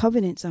these new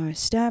covenants are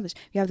established.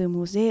 We have the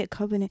Mosaic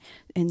covenant,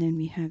 and then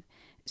we have.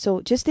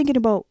 So just thinking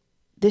about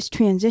this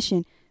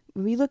transition,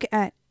 when we look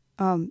at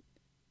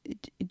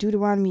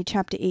Deuteronomy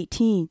chapter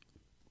 18,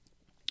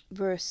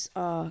 verse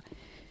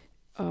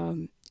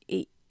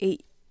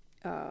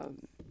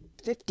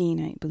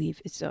 15, I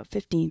believe it's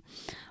 15,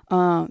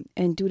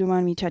 and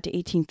Deuteronomy chapter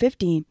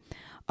 18:15,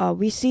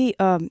 we see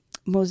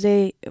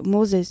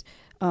Moses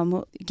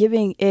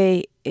giving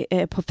a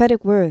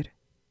prophetic word,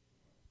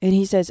 and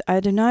he says,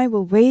 Adonai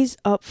will raise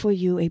up for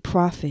you a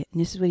prophet,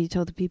 and this is what he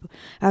told the people.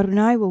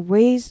 Adonai will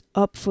raise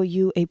up for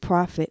you a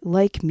prophet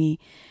like me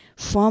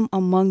from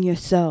among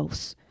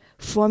yourselves,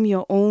 from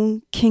your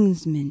own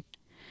kinsmen.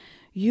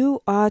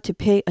 You are to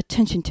pay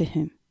attention to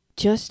him,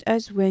 just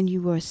as when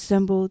you were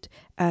assembled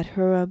at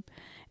Horeb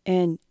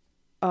and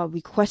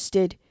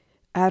requested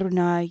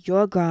Adonai,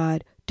 your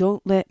God,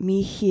 don't let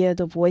me hear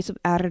the voice of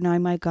Adonai,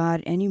 my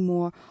God,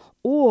 anymore,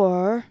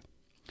 or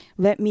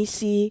let me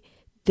see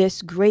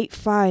this great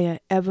fire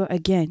ever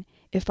again.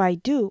 If I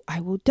do, I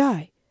will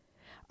die.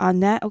 On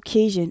that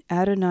occasion,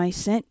 Adonai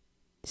said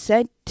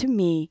to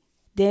me,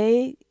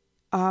 they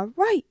are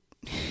right.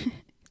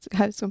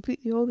 God is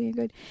completely holy and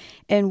good.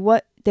 And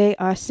what they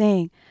are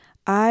saying,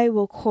 I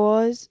will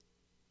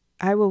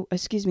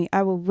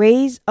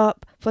raise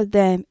up for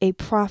them a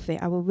prophet.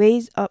 I will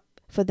raise up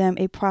for them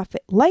a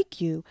prophet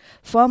like you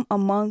from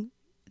among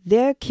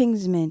their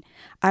kinsmen.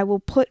 I will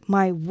put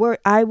my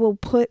words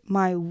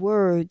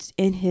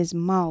in his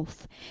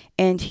mouth,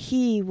 and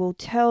he will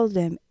tell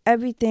them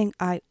everything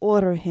I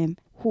order him.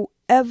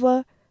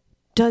 Whoever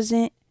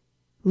doesn't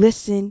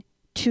listen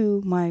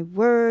to my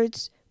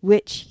words,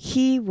 which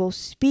he will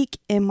speak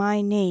in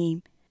my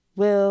name,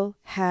 will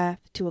have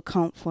to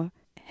account for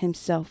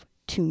himself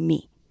to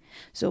me.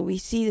 So we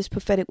see this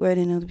prophetic word,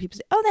 and other people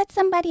say, oh, that's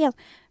somebody else.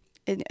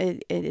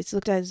 It's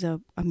looked at as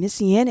a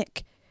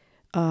messianic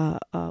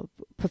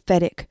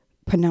prophetic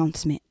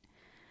pronouncement,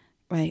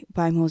 right,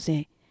 by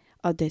Moses.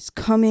 There's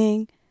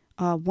coming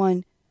a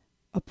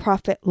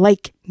prophet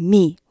like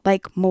me,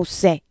 like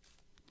Moses.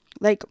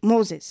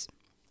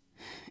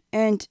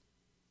 And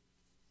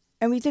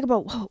we think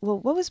about, well,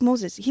 what was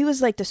Moses? He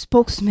was like the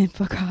spokesman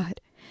for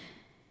God.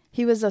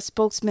 He was a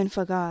spokesman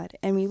for God.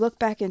 And we look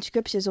back in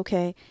scriptures,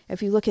 okay,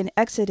 if you look in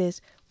Exodus,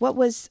 what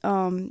was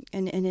in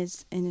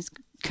his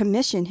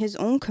commission, his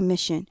own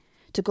commission,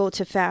 to go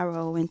to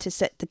Pharaoh and to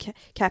set the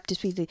captives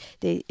free.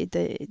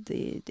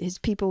 His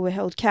people were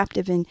held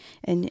captive in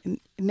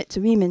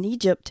Mitzrayim in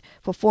Egypt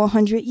for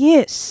 400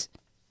 years.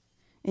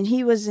 And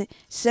he was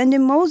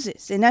sending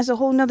Moses. And that's a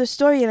whole nother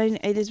story. And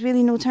there's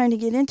really no time to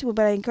get into it.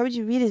 But I encourage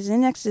you to read it. It's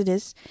in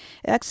Exodus.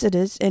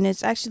 And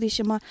it's actually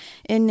Shema.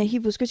 In the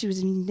Hebrew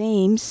scriptures,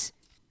 names.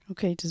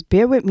 Okay, just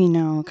bear with me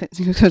now.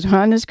 Because we're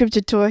on the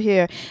scripture tour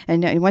here.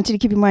 And I want you to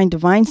keep in mind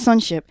divine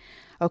sonship.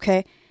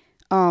 Okay.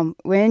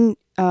 When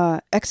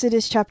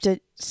Exodus chapter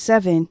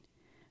 7,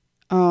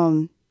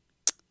 and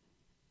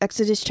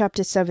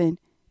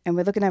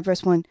we're looking at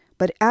verse 1.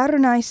 But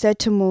Adonai said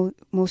to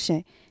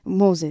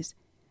Moses,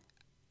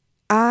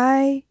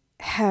 I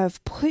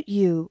have put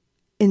you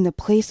in the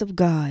place of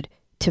God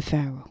to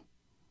Pharaoh,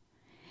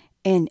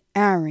 and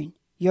Aaron,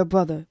 your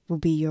brother, will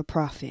be your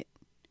prophet.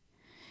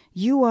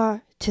 You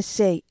are to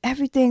say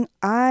everything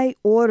I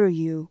order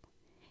you,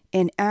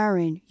 and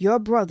Aaron, your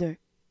brother,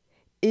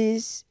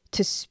 is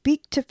to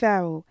speak to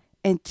Pharaoh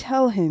and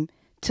tell him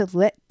to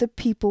let the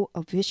people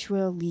of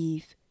Israel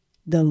leave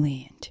the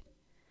land.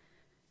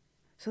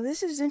 So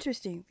this is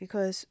interesting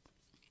because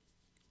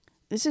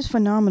this is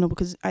phenomenal,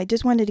 because I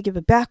just wanted to give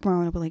a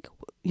background of, like,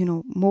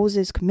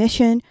 Moses'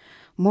 commission.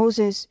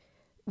 Moses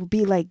would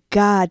be like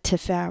God to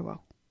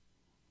Pharaoh.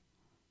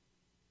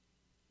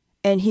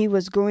 And he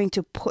was going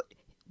to put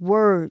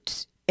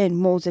words in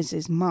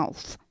Moses'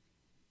 mouth.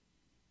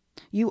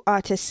 You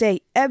are to say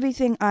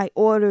everything I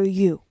order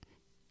you.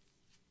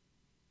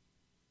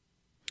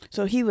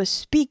 So he was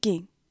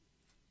speaking.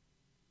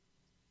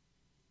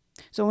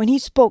 So when he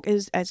spoke, it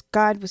was as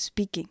God was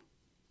speaking.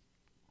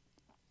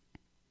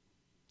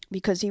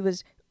 Because he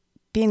was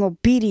being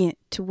obedient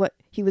to what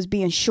he was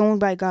being shown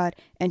by God,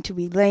 and to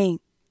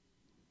relaying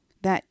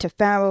that to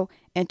Pharaoh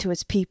and to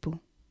his people.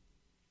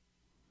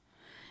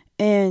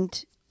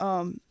 And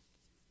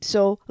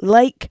so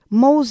like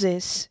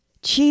Moses,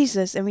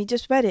 Jesus, and we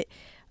just read it,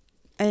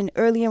 and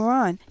earlier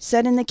on,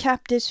 setting the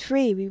captives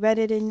free. We read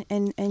it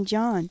in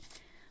John.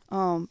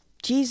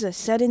 Jesus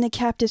setting the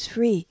captives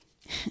free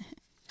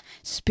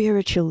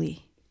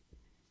spiritually.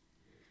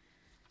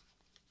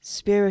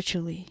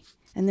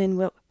 And then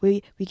what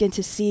we begin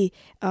to see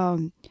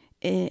in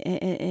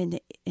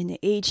the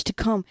age to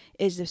come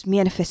is this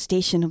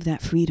manifestation of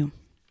that freedom.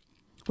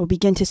 We'll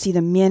begin to see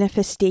the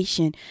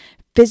manifestation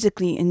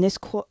physically in this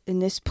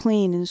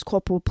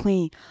corporal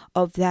plane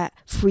of that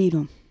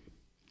freedom.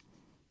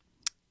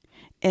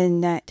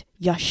 And that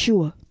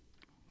Yeshua,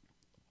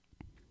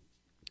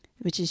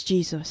 which is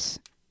Jesus.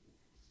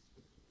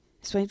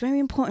 So it's very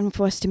important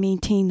for us to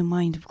maintain the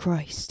mind of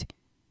Christ.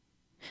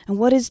 And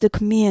what is the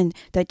command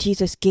that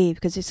Jesus gave?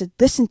 Because it said,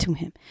 listen to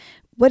him.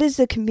 What is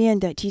the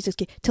command that Jesus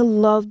gave? To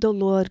love the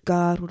Lord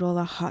God with all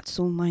our heart,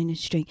 soul, mind, and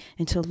strength.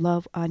 And to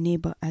love our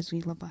neighbor as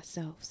we love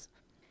ourselves.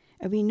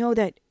 And we know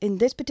that in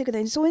this particular,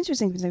 and it's so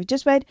interesting, because we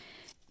just read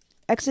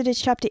Exodus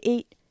chapter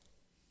 8,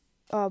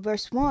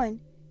 verse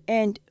 1.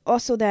 And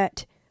also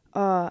that,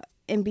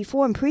 and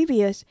before and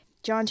previous,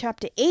 John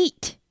chapter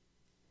 8,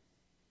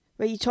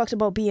 where he talks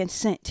about being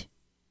sent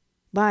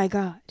by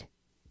God.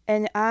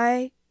 And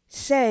I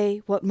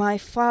say what my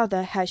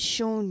Father has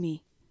shown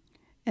me.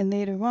 And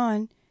later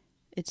on,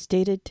 it's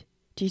stated,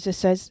 Jesus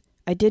says,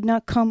 I did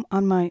not come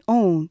on my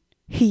own.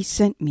 He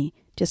sent me.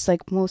 Just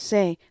like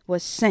Moses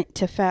was sent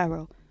to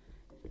Pharaoh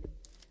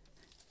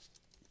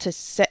to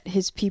set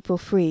his people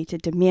free, to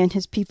demand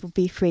his people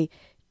be free.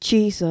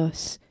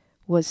 Jesus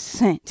was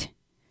sent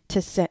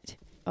to set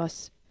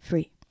us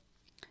free.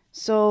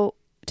 So,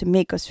 to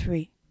make us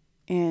free.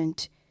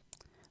 And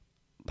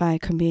by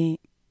conveying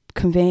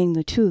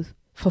the truth,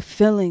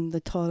 fulfilling the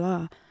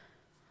Torah.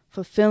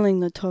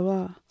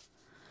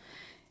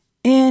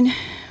 And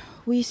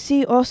we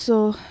see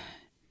also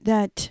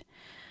that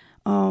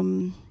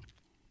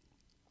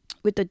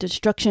with the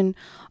destruction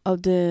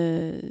of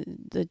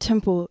the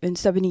temple in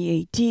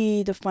 70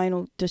 AD, the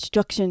final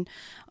destruction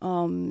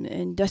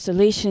and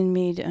desolation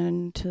made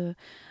into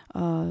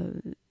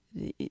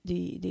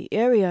the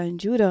area in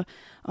Judah,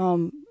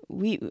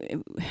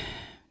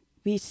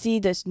 we see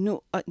this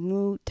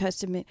New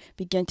Testament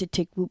begin to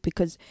take root,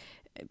 because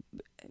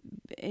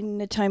in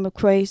the time of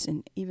Christ,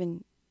 and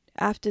even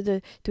after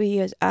the 3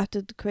 years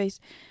after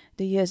Christ,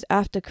 the years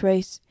after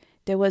Christ,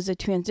 there was a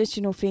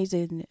transitional phase,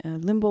 in a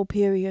limbo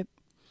period,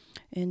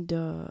 and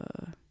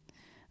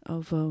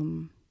of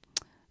the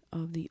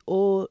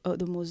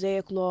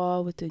Mosaic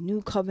law with the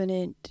new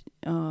covenant,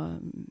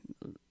 and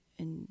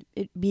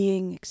it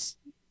being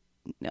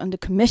under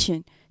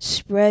commission,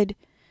 spread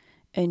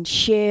and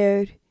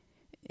shared,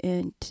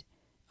 and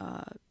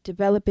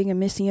developing a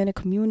messianic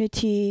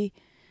community,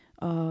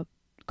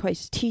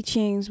 Christ's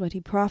teachings, what he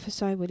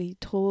prophesied, what he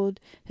told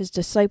his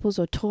disciples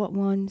or taught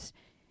ones.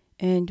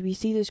 And we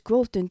see this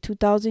growth, and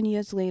 2,000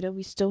 years later,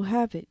 we still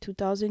have it.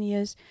 2,000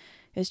 years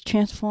has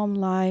transformed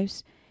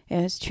lives,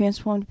 It has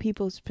transformed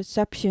people's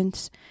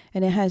perceptions,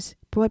 and it has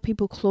brought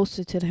people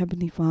closer to the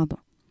Heavenly Father.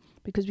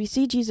 Because we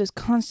see Jesus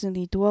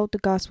constantly throughout the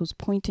Gospels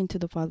pointing to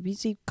the Father. We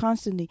see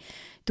constantly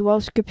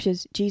throughout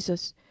Scriptures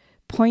Jesus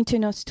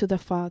pointing us to the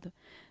Father,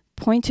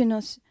 pointing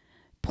us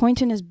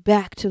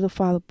back to the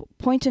Father,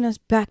 pointing us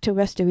back to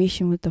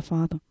restoration with the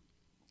Father.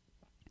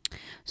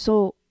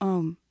 So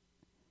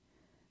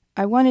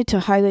I wanted to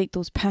highlight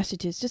those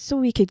passages just so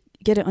we could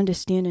get an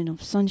understanding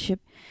of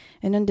sonship,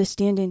 an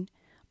understanding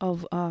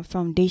of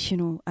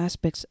foundational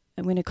aspects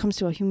when it comes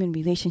to our human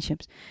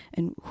relationships.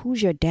 And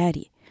who's your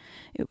daddy?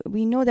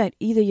 We know that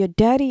either your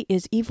daddy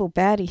is evil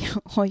baddie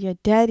or your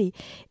daddy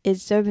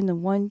is serving the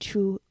one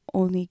true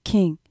only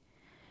king.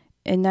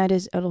 And that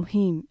is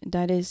Elohim.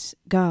 That is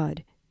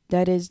God.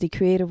 That is the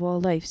creator of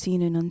all life,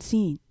 seen and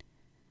unseen.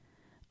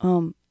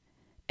 And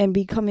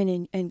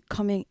becoming and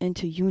coming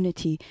into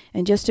unity.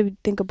 And just to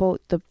think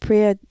about the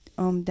prayer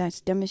that's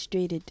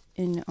demonstrated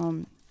in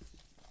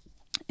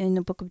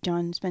the book of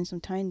John, spend some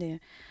time there.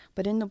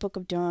 But in the book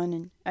of John,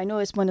 and I know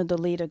it's one of the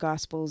later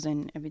Gospels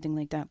and everything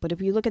like that, but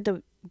if you look at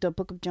the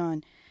book of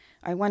John,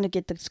 I want to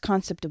get this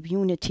concept of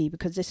unity,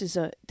 because this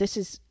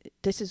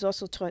is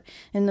also taught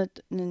in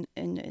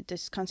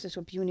this concept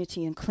of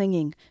unity and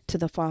clinging to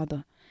the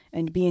Father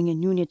and being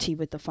in unity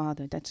with the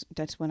Father.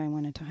 That's what I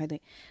wanted to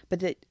highlight.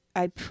 But that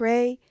I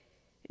pray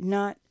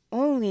not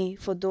only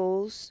for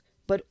those,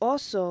 but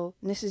also,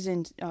 and this is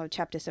in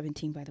chapter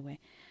 17, by the way.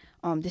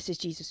 This is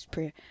Jesus'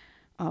 prayer.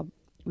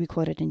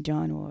 Recorded in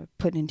John or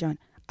put in John.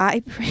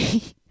 I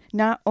pray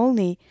not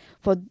only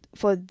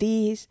for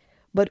these,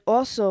 but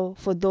also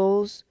for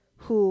those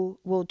who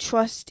will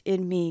trust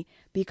in me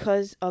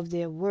because of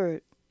their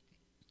word.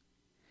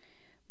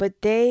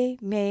 But they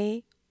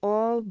may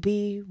all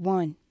be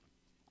one.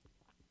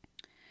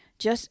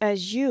 Just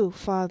as you,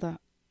 Father,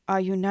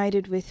 are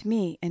united with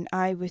me and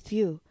I with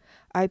you,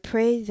 I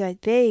pray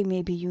that they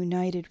may be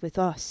united with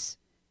us,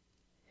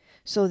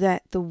 so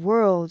that the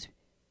world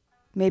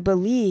may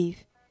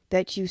believe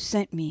that you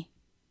sent me.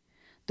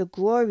 The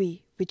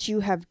glory which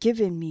you have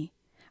given me,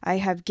 I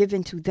have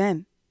given to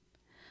them,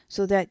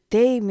 so that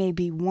they may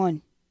be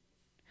one,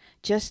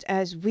 just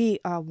as we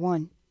are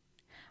one.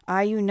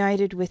 I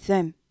united with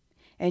them,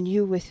 and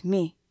you with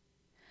me,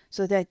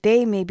 so that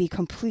they may be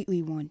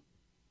completely one,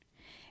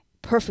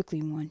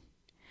 perfectly one,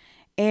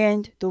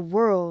 and the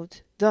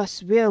world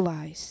thus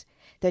realize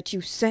that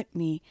you sent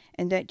me,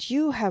 and that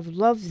you have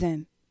loved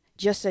them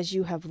just as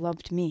you have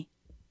loved me.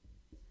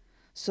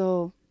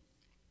 So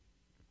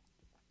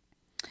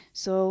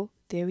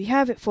there we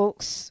have it,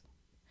 folks.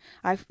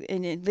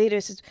 And then later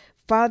it says,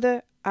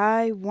 Father,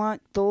 I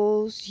want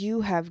those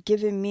you have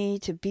given me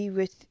to be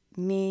with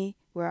me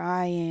where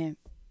I am.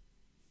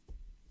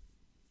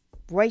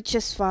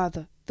 Righteous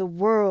Father, the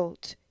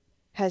world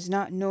has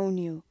not known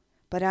you,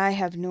 but I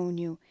have known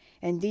you,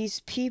 and these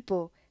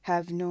people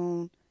have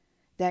known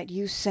that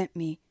you sent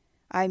me.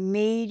 I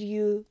made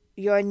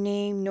your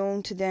name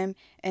known to them,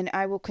 and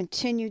I will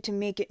continue to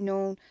make it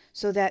known,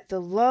 so that the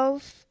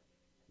love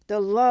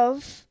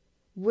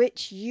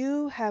which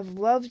you have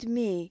loved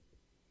me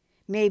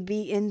may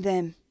be in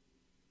them,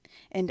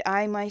 and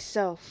I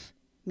myself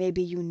may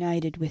be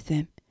united with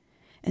them.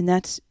 And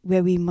that's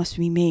where we must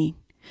remain,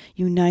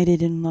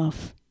 united in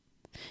love.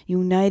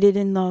 United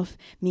in love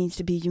means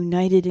to be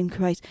united in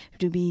Christ,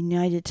 to be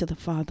united to the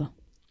Father,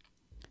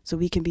 so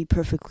we can be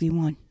perfectly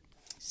one.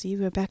 See,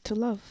 we're back to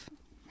love.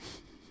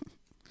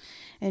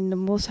 And the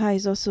Most High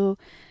is also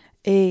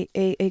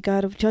a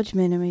God of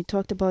judgment, and we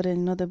talked about it in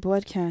another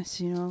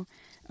broadcast,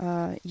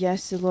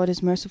 yes, the Lord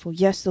is merciful.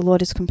 Yes, the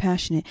Lord is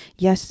compassionate.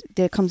 Yes,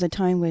 there comes a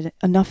time where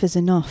enough is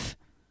enough.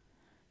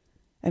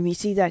 And we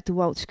see that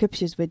throughout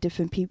scriptures, where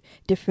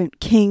different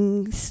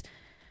kings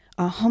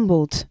are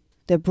humbled.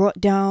 They're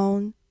brought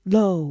down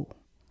low.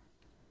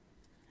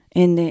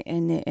 And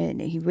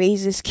he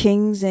raises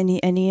kings, and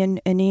he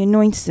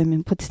anoints them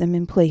and puts them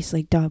in place,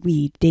 like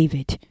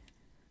David.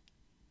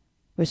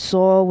 Where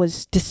Saul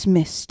was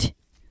dismissed.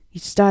 He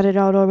started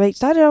out all right,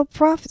 started out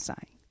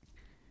prophesying.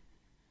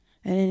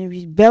 And in a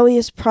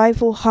rebellious,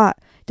 prideful heart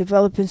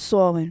developed in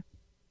Saul, and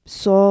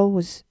Saul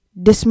was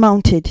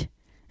dismounted.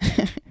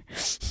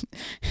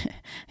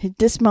 He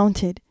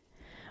dismounted.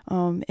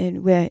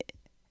 And where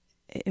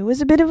it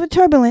was a bit of a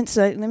turbulence.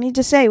 Let me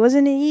just say, it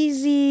wasn't an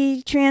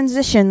easy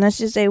transition. Let's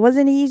just say it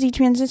wasn't an easy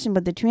transition,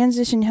 but the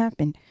transition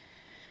happened.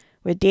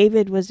 Where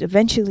David was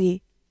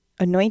eventually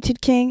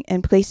anointed king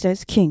and placed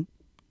as king.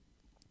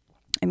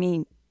 I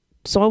mean,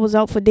 Saul was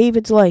out for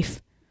David's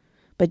life.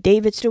 But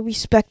David still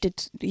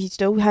respected. He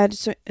still had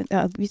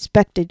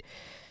respected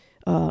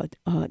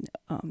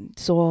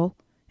Saul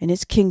and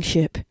his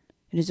kingship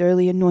and his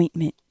early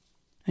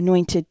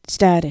anointed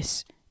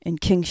status and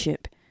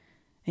kingship.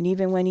 And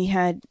even when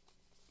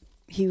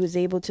he was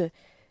able to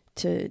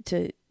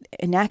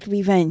enact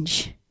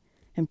revenge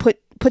and put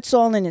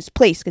Saul in his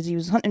place, because he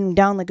was hunting him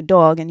down like a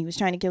dog and he was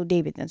trying to kill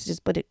David. Let's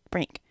just put it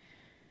frank.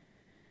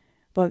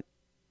 But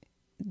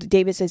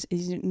David says,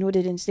 he's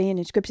noted in saying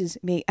in scriptures,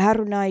 may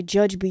Adonai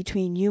judge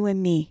between you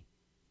and me,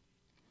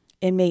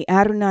 and may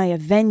Adonai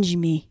avenge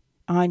me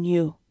on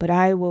you, but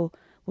I will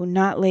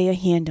not lay a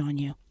hand on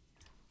you.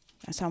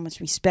 That's how much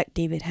respect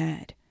David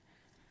had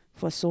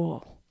for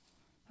Saul.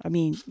 I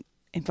mean,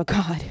 and for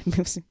God,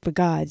 for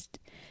God,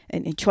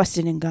 and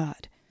trusted in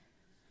God.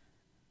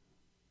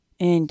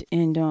 And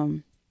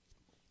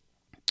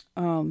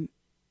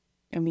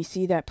we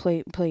see that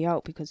play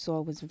out because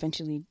Saul was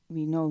eventually,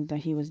 we know that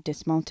he was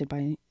dismounted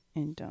and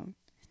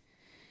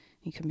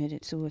he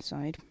committed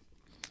suicide.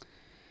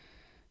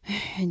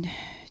 And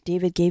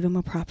David gave him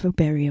a proper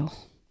burial.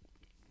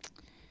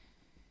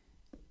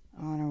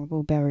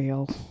 Honorable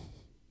burial.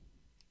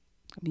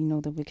 We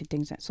know the wicked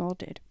things that Saul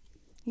did.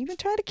 He even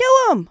tried to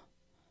kill him.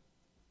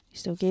 He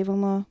still gave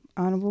him a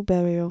honorable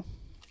burial.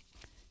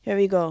 Here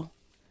we go.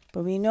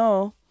 But we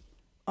know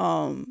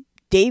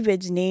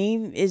David's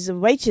name is a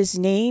righteous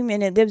name,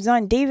 and it lives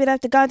on. David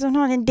after God's own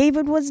heart. And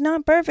David was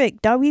not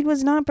perfect. David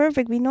was not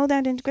perfect. We know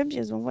that in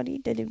scriptures. And what he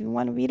did, if you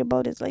want to read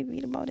about his life,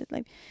 read about his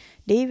life.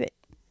 David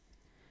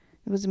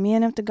was a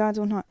man after God's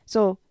own heart.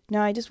 So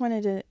now I just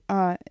wanted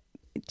to,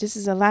 this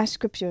is the last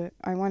scripture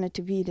I wanted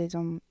to read.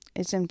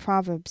 It's in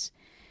Proverbs,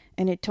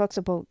 and it talks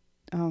about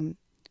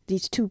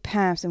these two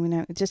paths, and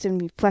when just in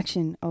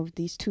reflection of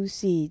these two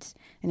seeds,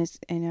 and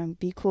I'll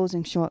be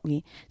closing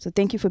shortly. So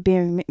thank you for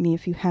bearing with me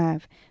if you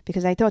have,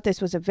 because I thought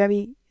this was a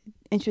very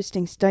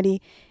interesting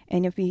study,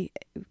 and if we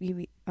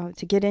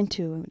to get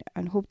into,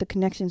 and hope the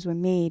connections were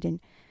made, and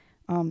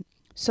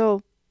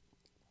so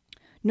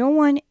no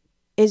one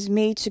is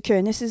made secure,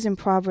 and this is in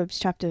Proverbs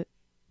chapter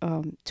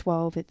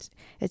 12. It's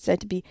said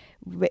to be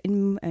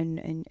written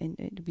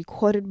and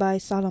recorded by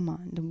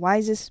Solomon, the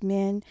wisest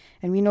man,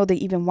 and we know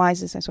the even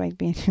wisest. That's why it's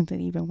being the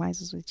even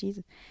wisest with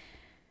Jesus.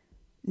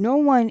 No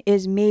one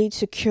is made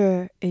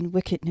secure in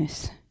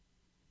wickedness,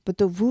 but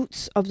the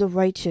roots of the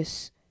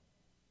righteous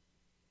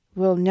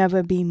will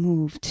never be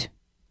moved.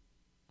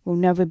 Will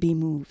never be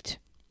moved.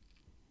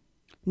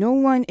 No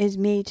one is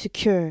made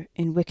secure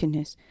in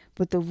wickedness,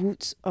 but the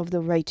roots of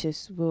the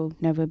righteous will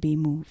never be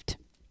moved.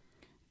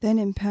 Then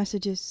in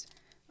passages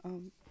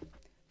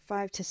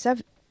 5 to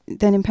 7,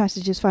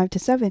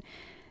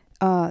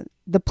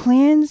 the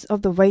plans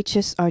of the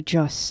righteous are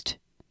just,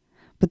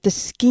 but the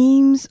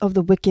schemes of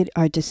the wicked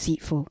are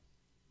deceitful.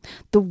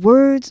 The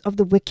words of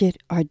the wicked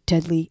are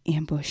deadly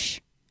ambush,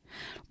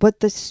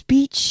 but the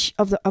speech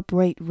of the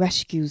upright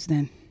rescues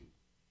them.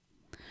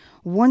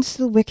 Once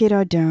the wicked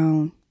are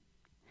down,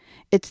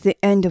 it's the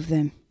end of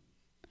them,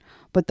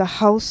 but the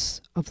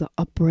house of the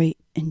upright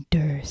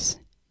endures.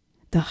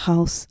 The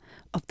house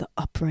of the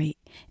upright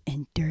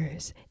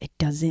endures. It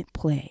doesn't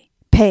pay.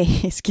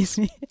 Excuse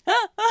me.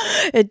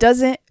 It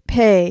doesn't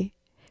pay.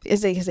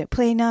 It's like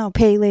play now,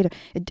 pay later.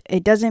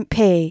 It doesn't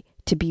pay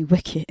to be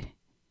wicked.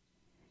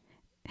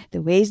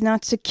 The way's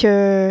not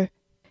secure.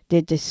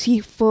 The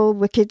deceitful,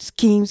 wicked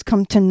schemes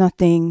come to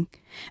nothing.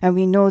 And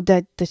we know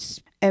that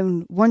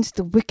and once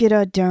the wicked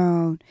are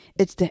down,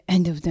 it's the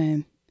end of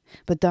them.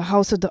 But the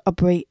house of the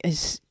upright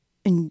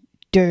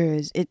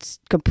endures. It's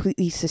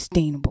completely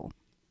sustainable.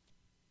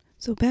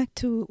 So back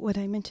to what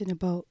I mentioned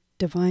about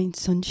divine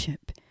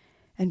sonship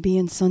and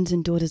being sons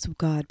and daughters of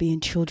God,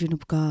 being children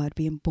of God,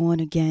 being born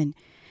again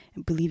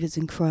and believers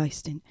in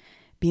Christ, and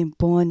being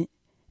born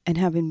and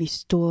having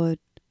restored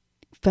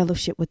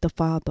fellowship with the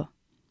Father,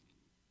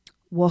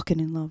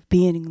 walking in love,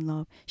 being in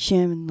love,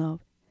 sharing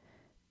love,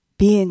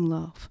 being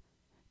love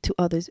to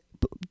others,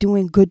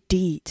 doing good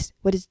deeds.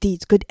 What is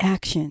deeds? Good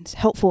actions,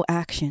 helpful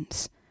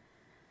actions,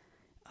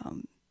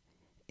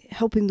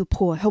 helping the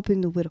poor,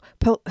 helping the widow,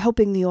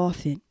 helping the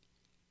orphan.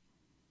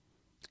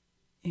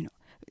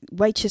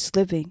 Righteous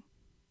living.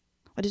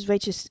 What is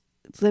righteous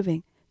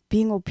living?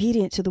 Being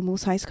obedient to the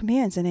Most High's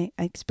commands. And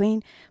I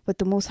explained what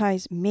the Most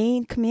High's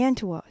main command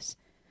to us.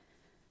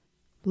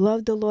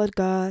 Love the Lord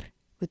God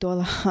with all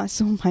our heart,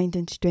 soul, mind,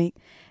 and strength,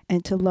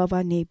 and to love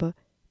our neighbor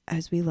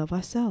as we love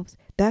ourselves.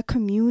 That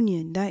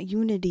communion, that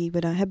unity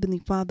with our Heavenly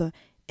Father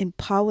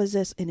empowers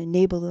us and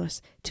enables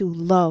us to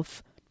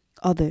love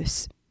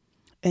others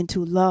and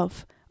to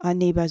love our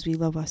neighbor as we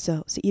love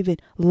ourselves, to even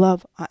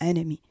love our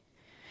enemy.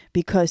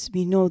 Because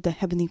we know the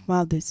Heavenly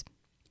Father's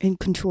in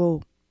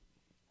control.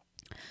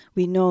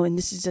 We know, and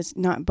this is just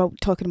not about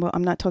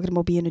I'm not talking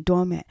about being a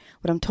doormat.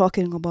 What I'm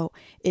talking about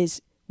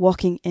is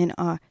walking in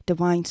our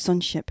divine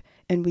sonship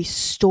and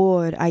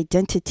restored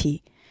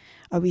identity,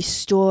 a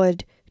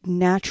restored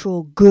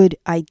natural good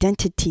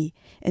identity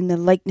in the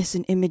likeness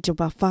and image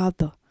of our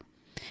Father.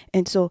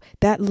 And so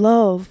that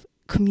love,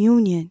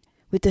 communion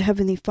with the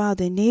Heavenly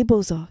Father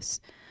enables us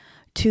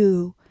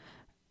to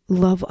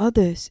love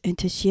others and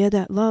to share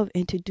that love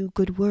and to do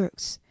good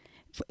works.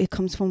 It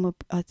comes from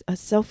a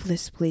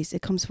selfless place.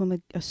 It comes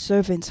from a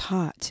servant's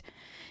heart.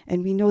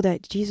 And we know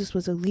that Jesus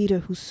was a leader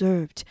who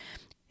served.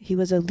 He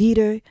was a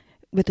leader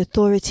with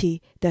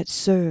authority that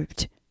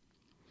served.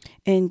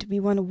 And we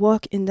want to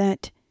walk in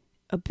that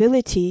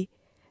ability,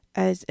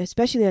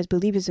 especially as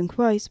believers in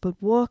Christ, but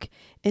walk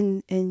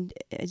in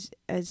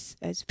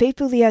as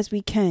faithfully as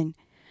we can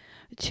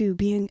to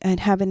being and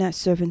having that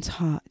servant's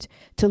heart,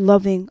 to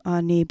loving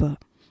our neighbor,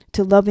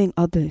 to loving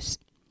others.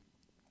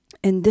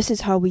 And this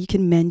is how we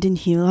can mend and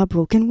heal our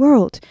broken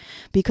world.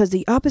 Because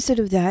the opposite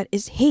of that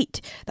is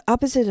hate. The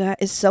opposite of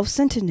that is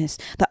self-centeredness.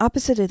 The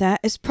opposite of that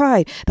is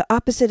pride. The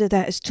opposite of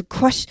that is to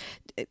crush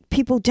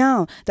people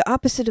down. The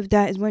opposite of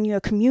that is when you're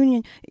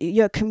communion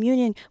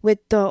with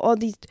all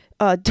these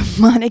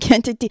demonic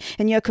entity,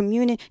 and you're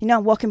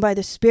not walking by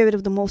the Spirit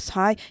of the Most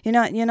High. You're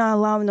not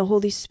allowing the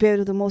Holy Spirit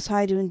of the Most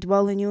High to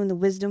indwell in you in the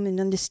wisdom and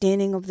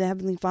understanding of the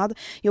Heavenly Father.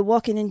 You're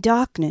walking in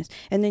darkness,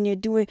 and then you're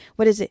doing,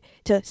 what is it?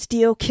 To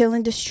steal, kill,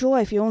 and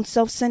destroy for your own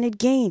self-centered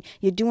gain.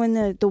 You're doing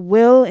the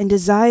will and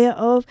desire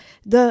of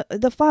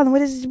the Father.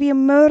 What is it to be a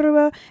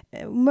murderer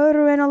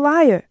and a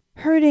liar?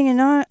 Hurting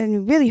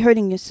and really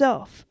hurting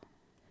yourself.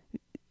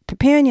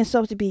 Preparing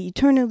yourself to be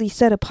eternally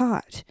set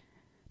apart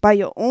by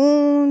your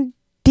own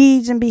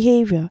deeds and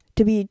behavior,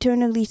 to be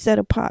eternally set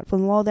apart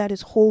from all that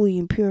is holy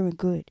and pure and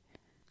good.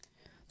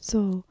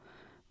 So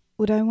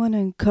what I want to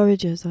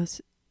encourage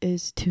us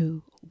is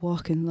to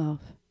walk in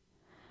love,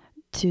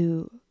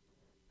 to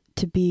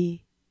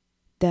be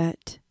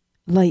that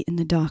light in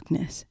the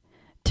darkness,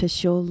 to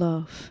show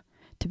love,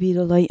 to be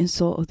the light and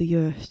salt of the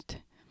earth,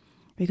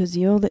 because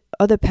the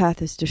other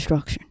path is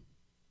destruction.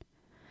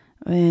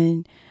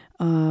 And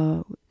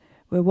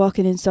we're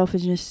walking in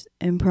selfishness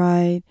and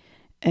pride,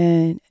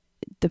 and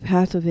the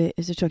path of it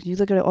is destruction. You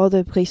look at all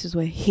the places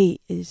where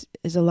hate is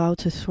allowed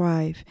to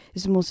thrive.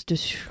 It's the most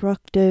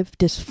destructive,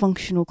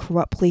 dysfunctional,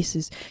 corrupt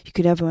places you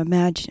could ever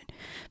imagine,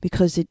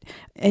 because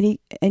any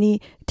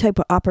type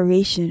of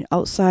operation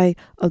outside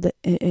of the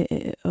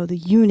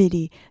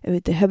unity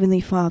with the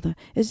Heavenly Father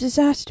is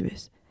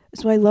disastrous.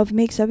 That's why love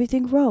makes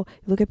everything grow.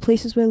 You look at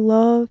places where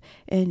love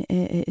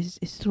is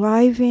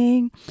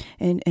thriving,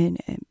 and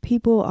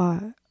people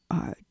are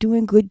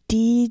doing good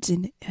deeds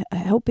and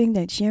helping,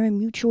 that sharing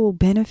mutual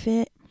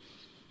benefit,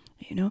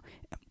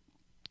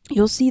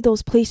 you'll see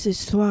those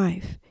places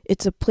thrive.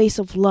 It's a place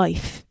of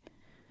life.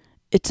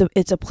 It's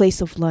a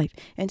place of life.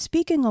 And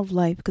speaking of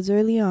life, because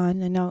early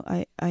on, I know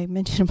I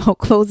mentioned about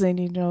closing,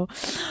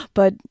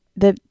 but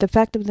the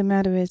fact of the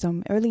matter is,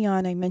 early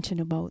on I mentioned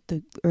about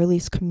the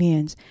earliest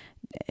commands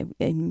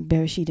in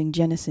Bereshit, in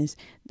Genesis,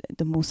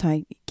 the Most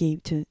High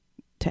gave to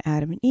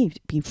Adam and Eve: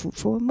 be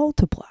fruitful and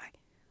multiply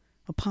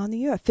upon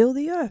the earth, fill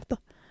the earth.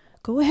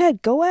 Go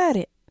ahead, go at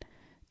it.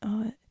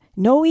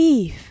 No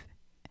Eve.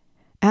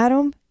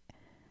 Adam,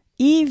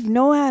 Eve,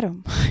 no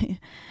Adam.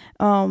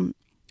 And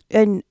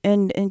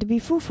to be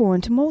fruitful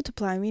and to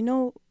multiply. We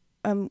know,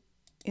 and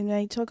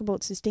I talk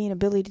about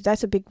sustainability,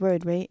 that's a big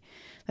word, right?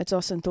 That's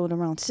also thrown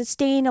around.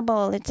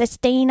 Sustainable, it's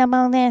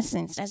sustainable this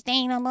and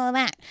sustainable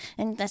that,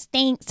 and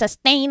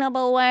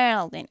sustainable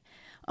world. And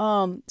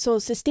so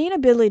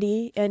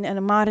sustainability in a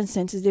modern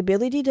sense is the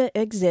ability to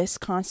exist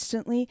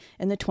constantly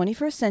in the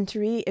 21st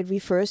century. It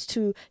refers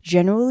to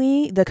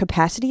generally the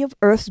capacity of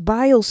Earth's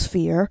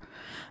biosphere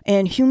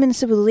and human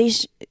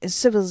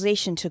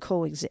civilization to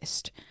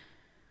coexist.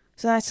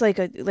 So that's like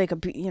a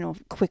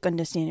quick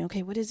understanding.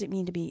 Okay, what does it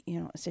mean to be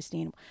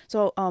sustainable?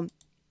 So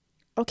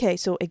okay,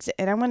 so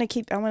and I want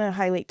to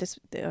highlight this.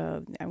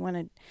 I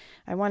wanted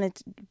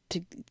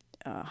to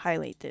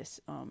highlight this.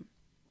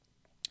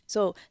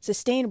 So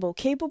sustainable,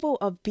 capable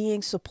of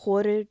being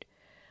supported,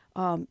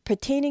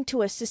 pertaining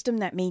to a system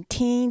that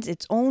maintains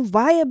its own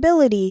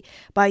viability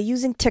by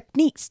using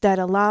techniques that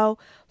allow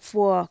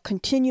for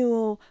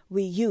continual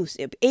reuse,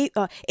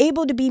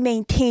 able to be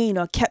maintained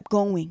or kept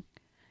going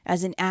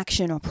as an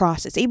action or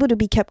process, able to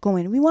be kept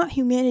going. We want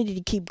humanity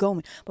to keep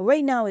going, but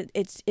right now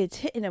it's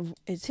hitting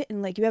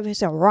like you ever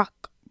hit a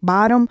rock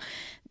bottom.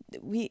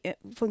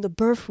 From the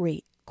birth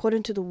rate,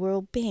 according to the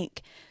World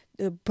Bank,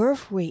 the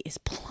birth rate is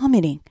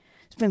plummeting.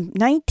 From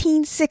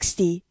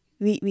 1960,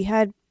 we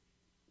had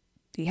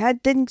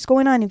things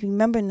going on. If you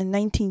remember, in the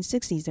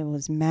 1960s, there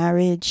was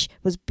marriage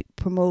was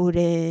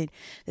promoted,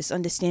 this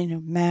understanding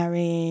of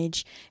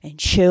marriage and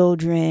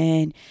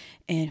children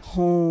and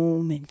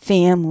home and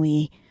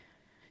family,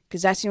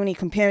 because that's the only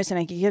comparison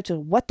I can give to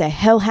what the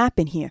hell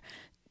happened here.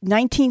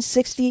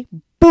 1960,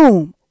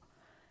 boom,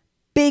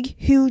 big,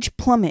 huge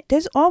plummet.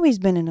 There's always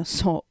been an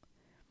assault.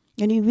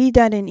 And you read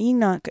that in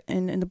Enoch,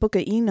 in the book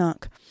of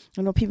Enoch.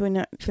 I know people are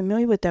not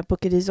familiar with that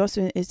book. It is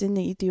also in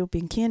the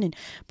Ethiopian canon.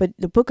 But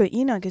the book of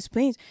Enoch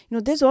explains,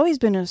 there's always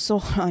been an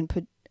assault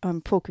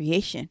on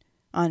procreation,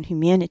 on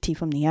humanity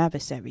from the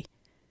adversary.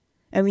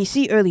 And we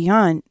see early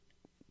on,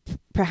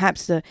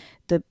 perhaps the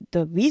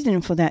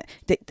reason for that,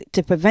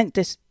 to prevent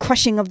this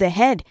crushing of the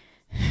head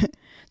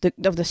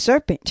of the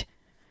serpent.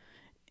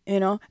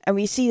 And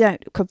we see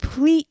that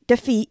complete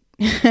defeat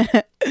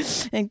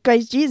in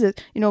Christ Jesus.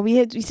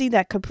 We see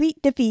that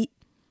complete defeat.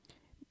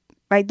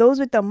 Right, those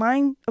with the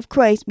mind of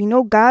Christ, we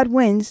know God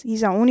wins.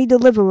 He's our only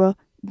deliverer.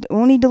 The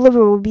only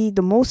deliverer will be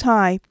the Most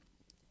High.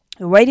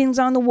 The writing's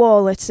on the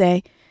wall, let's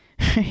say.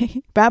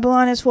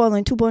 Babylon has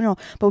fallen 2.0.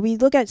 But we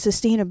look at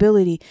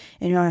sustainability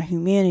in our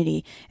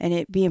humanity, and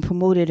it being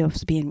promoted of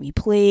being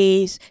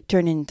replaced,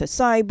 turning into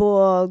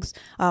cyborgs,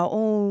 our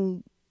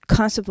own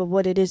concept of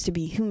what it is to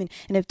be human.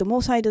 And if the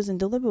Most High doesn't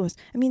deliver us,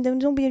 then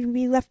nobody will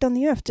be left on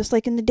the earth, just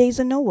like in the days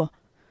of Noah.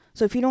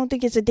 So if you don't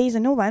think it's the days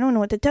of Noah, I don't know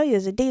what to tell you.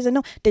 It's the days of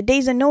Noah. The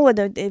days of Noah,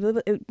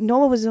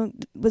 Noah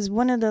was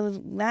one of the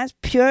last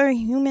pure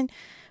human,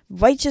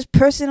 righteous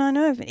person on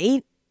earth.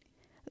 8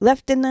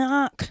 left in the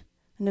ark.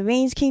 And the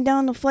rains came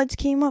down, the floods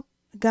came up.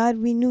 God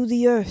renewed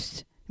the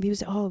earth. People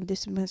say, oh,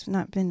 this must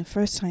not been the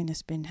first time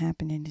that's been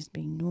happening. It's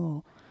been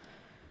no.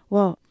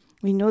 Well,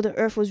 we know the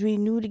earth was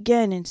renewed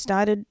again and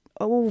started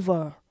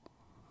over.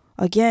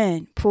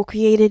 Again,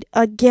 procreated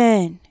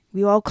again.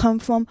 We all come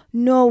from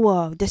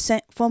Noah,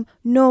 descent from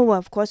Noah.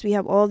 Of course, we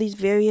have all these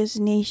various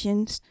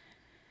nations.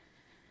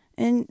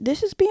 And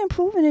this is being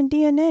proven in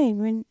DNA.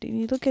 When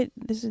you look at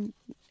this,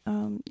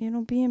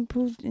 being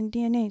proved in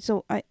DNA.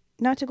 So,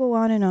 not to go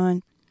on and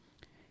on,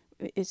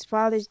 it's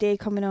Father's Day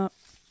coming up.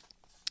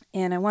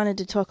 And I wanted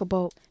to talk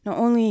about not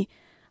only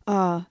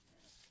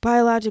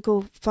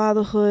biological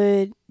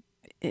fatherhood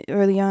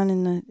early on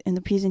in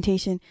the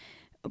presentation,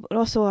 but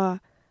also our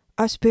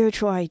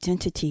spiritual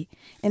identity.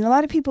 And a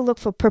lot of people look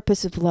for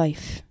purpose of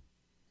life.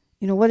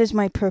 What is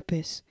my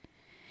purpose?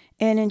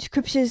 And in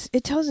scriptures,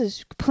 it tells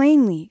us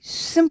plainly,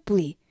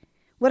 simply,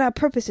 what our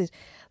purpose is.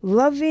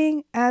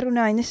 Loving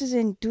Adonai, and this is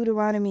in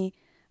Deuteronomy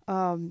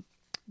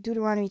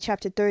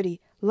chapter 30.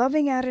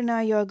 Loving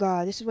Adonai, your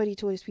God. This is what he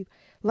told his people.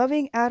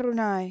 Loving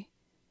Adonai,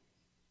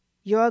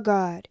 your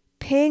God.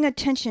 Paying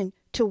attention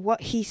to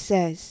what he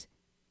says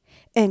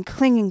and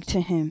clinging to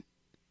him.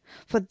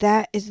 For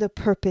that is the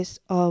purpose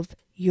of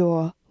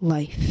your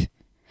life.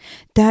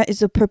 That is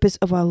the purpose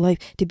of our life,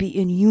 to be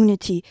in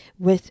unity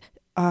with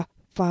our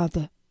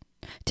Father,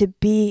 to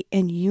be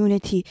in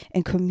unity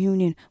and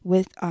communion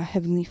with our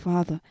Heavenly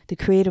Father, the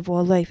creator of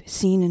all life,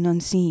 seen and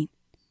unseen,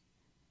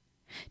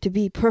 to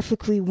be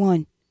perfectly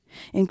one.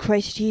 In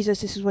Christ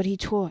Jesus, this is what he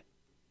taught,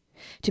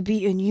 to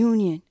be in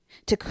union,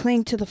 to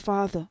cling to the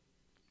Father,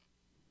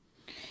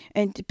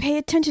 and to pay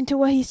attention to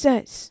what he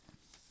says.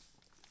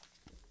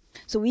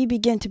 So we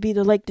begin to be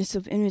the likeness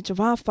of image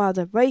of our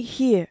Father right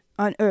here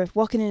on earth,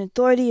 walking in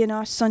authority in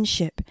our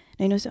sonship.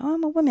 And you say, oh,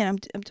 I'm a woman.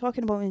 I'm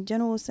talking about in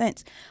general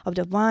sense of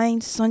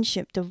divine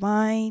sonship,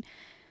 divine,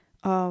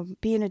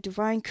 being a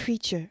divine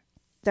creature.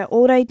 That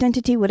old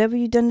identity, whatever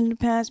you've done in the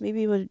past,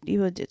 maybe you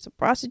were just a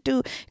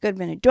prostitute, you could have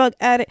been a drug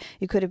addict,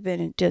 you could have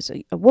been just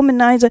a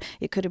womanizer,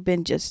 it could have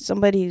been just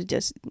somebody who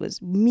just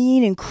was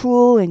mean and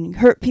cruel and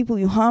hurt people,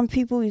 you harmed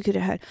people, you could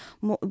have had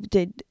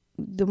did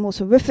the most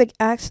horrific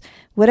acts,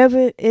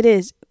 whatever it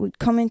is, would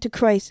come into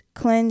Christ,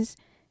 cleanse,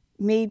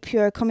 made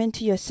pure, come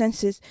into your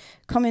senses,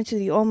 come into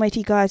the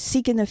Almighty God,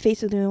 seek in the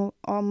face of the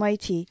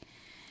Almighty,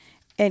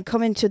 and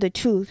come into the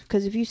truth.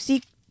 Because if you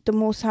seek the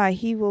Most High,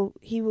 He will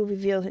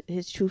reveal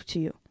His truth to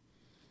you.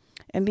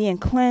 And being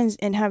cleansed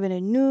and having a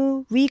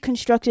new,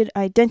 reconstructed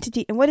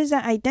identity. And what is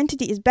that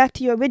identity? Is back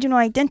to your original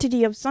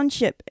identity of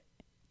sonship,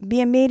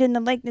 being made in the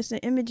likeness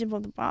and image of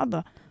the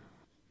Father.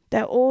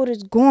 That old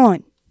is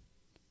gone.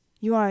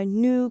 You are a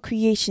new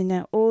creation,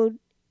 that old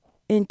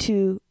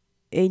into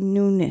a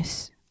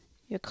newness.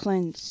 You're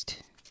cleansed.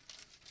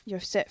 You're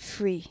set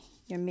free.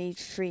 You're made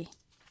free.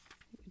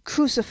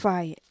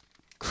 Crucify it.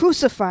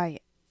 Crucify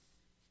it.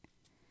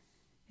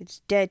 It's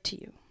dead to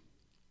you.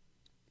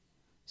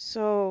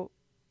 So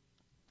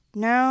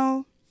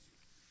now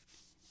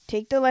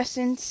take the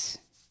lessons,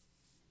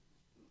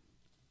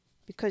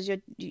 because your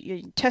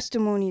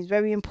testimony is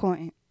very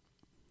important.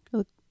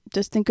 Look,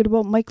 just thinking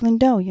about Mike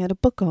Lindell. He had a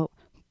book out,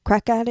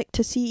 Crack Addict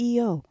to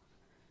CEO.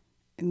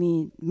 I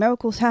mean,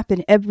 miracles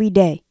happen every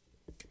day.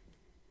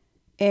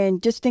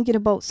 And just thinking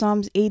about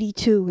Psalms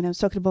 82, when I was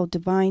talking about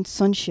divine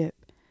sonship,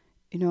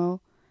 and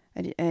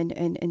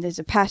there's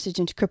a passage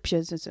in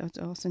scriptures, it's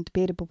also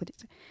debatable, but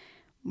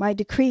my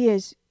decree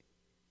is,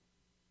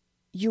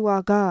 you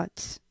are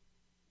God's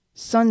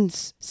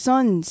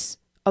sons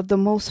of the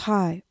Most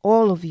High,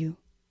 all of you.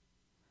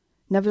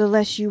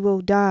 Nevertheless, you will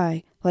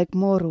die like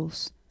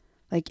mortals,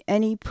 like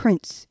any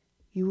prince,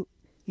 you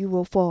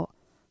will fall.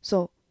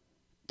 So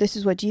this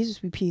is what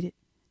Jesus repeated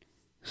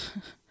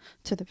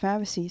to the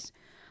Pharisees.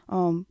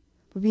 But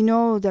we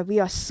know that we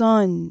are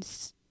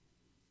sons,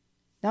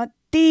 not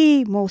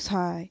the Most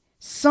High,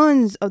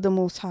 sons of the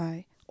Most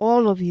High,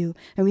 all of you.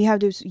 And we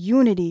have this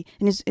unity.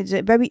 And it's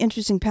a very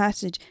interesting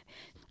passage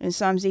in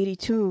Psalms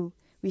 82,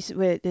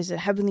 where there's a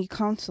heavenly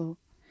council,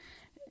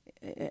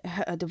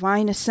 a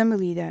divine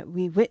assembly that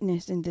we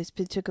witness in this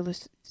particular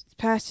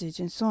passage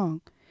and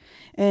song.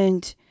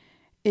 And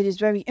it is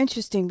very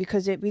interesting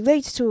because it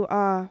relates to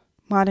our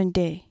modern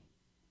day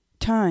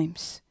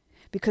times,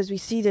 because we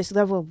see this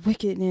level of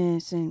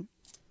wickedness. And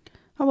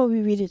how about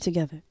we read it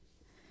together?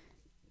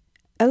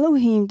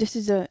 Elohim, this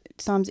is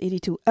Psalms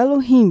 82.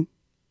 Elohim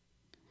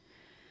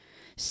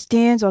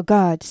stands, or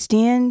God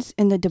stands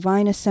in the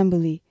divine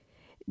assembly,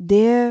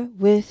 there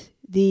with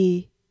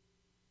the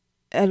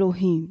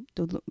Elohim,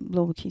 the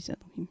lowercase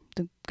Elohim,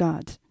 the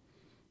gods,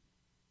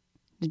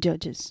 the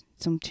judges,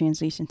 some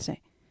translations say.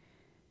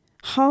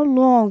 How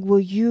long will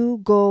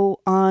you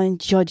go on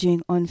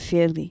judging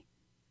unfairly,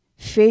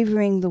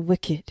 favoring the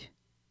wicked?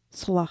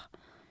 Salah.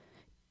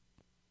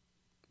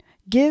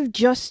 Give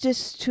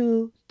justice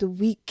to the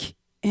weak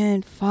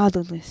and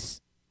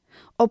fatherless.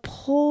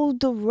 Uphold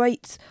the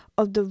rights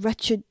of the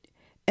wretched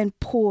and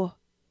poor.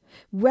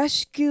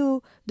 Rescue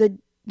the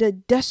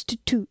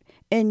destitute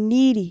and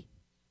needy.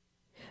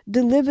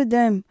 Deliver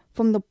them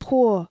from the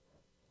paw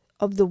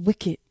of the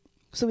wicked.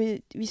 So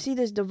we see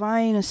this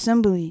divine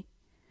assembly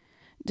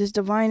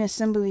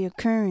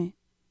occurring.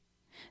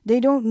 They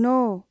don't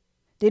know.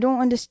 They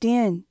don't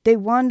understand. They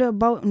wander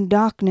about in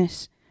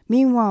darkness.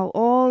 Meanwhile,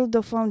 all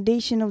the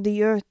foundation of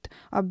the earth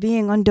are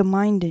being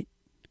undermined.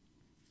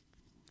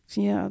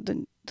 See how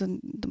the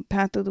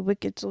path of the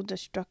wicked is so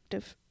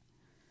destructive.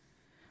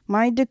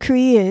 My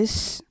decree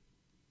is,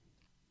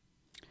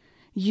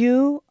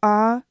 you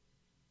are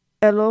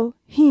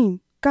Elohim,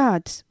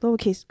 gods,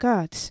 lowercase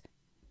gods,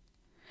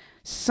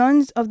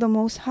 sons of the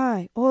Most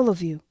High, all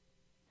of you.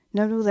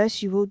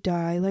 Nevertheless, you will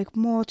die like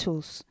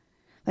mortals.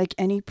 Like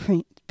any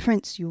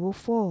prince, you will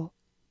fall.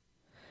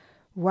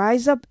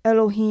 Rise up,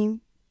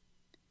 Elohim,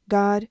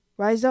 God,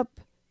 rise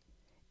up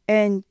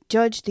and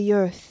judge the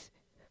earth,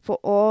 for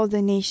all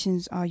the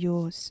nations are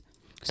yours.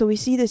 So we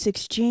see this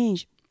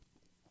exchange,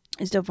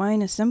 this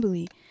divine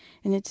assembly,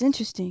 and it's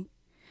interesting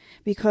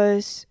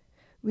because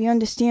we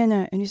understand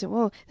that. And you say,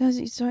 well,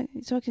 he's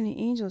talking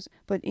to angels,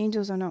 but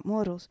angels are not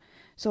mortals.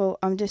 So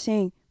I'm just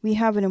saying, we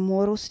have an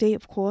immortal state,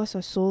 of course.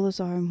 Our souls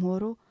are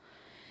immortal.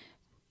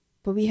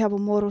 But we have a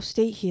mortal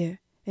state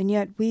here. And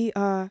yet we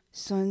are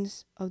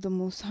sons of the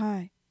Most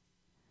High.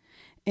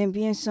 And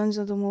being sons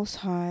of the Most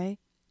High,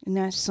 and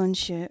that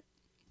sonship,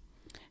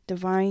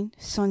 divine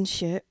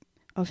sonship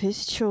of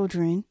his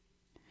children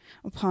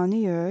upon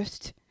the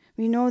earth,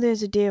 we know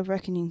there's a day of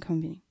reckoning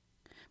coming.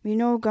 We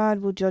know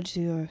God will judge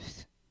the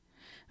earth.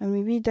 And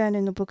we read that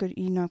in the book of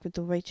Enoch with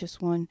the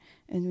righteous one,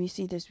 and we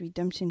see this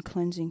redemption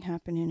cleansing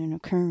happening and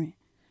occurring.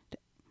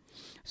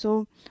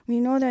 So we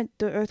know that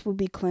the earth will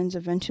be cleansed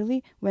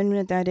eventually.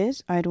 When that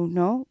is, I don't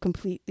know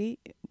completely,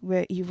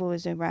 where evil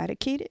is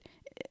eradicated.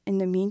 In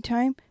the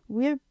meantime,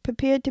 we're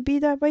prepared to be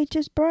that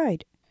righteous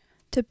bride,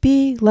 to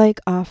be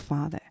like our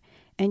Father.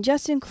 And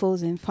just in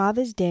closing,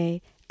 Father's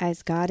Day,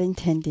 as God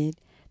intended,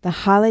 the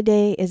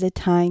holiday is a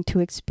time to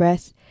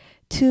express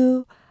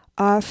to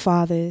our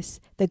fathers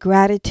the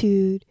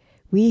gratitude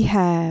we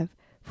have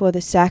for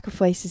the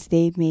sacrifices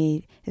they've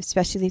made,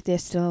 especially if they're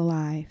still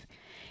alive.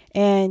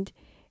 And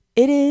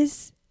it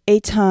is a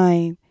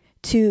time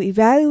to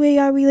evaluate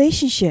our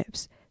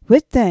relationships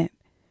with them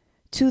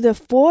to the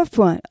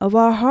forefront of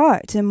our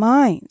hearts and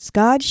minds.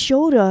 God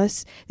showed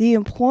us the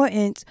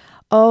importance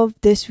of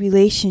this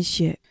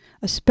relationship,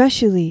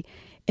 especially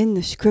in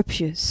the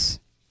scriptures,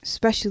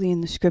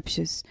 in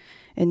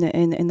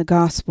the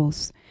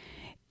Gospels.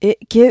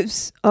 It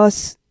gives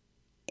us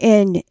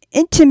an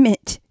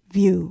intimate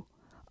view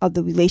of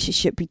the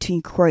relationship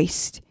between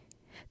Christ,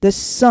 the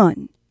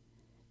Son,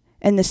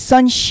 and the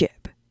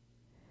sonship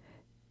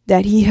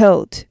that he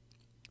held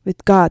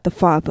with God the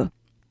Father.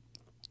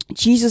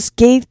 Jesus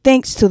gave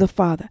thanks to the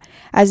Father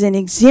as an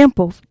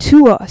example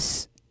to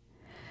us.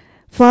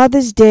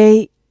 Father's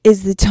Day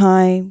is the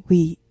time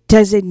we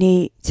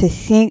designate to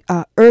thank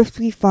our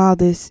earthly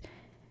fathers,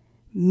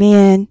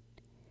 man,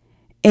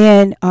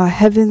 and our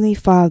heavenly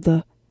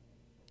Father,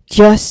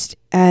 just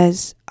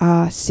as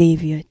our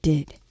Savior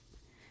did.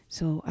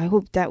 So I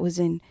hope that was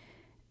in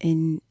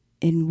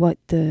what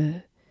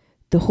the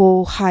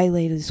whole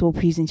highlight of this whole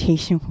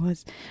presentation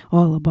was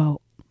all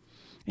about.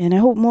 And I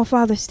hope more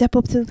fathers step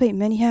up to the plate.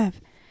 Many have.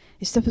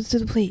 They step up to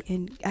the plate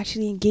and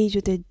actually engage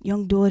with their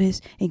young daughters,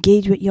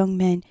 engage with young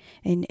men,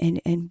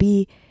 and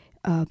be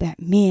that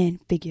man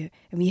figure.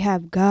 And we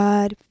have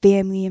God,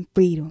 family, and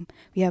freedom.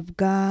 We have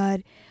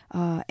God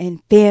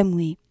and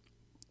family.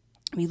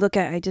 We look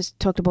at, I just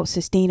talked about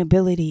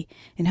sustainability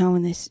and how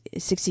in the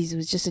 60s it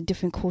was just a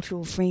different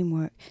cultural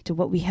framework to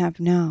what we have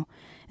now.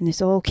 And this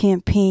whole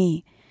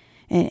campaign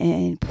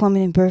and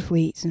plummeting birth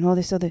rates and all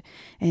this other,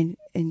 and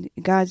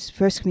God's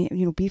first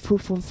command, be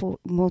fruitful and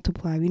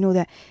multiply. We know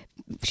that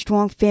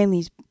strong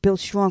families build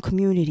strong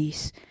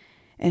communities,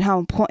 and how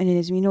important it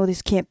is. We know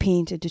this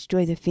campaign to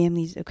destroy the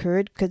families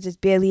occurred because there's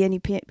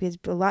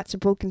lots of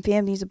broken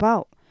families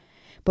about.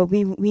 But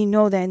we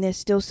know that, and there's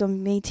still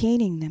some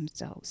maintaining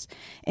themselves.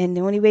 And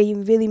the only way you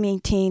really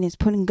maintain is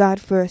putting God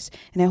first.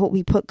 And I hope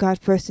we put God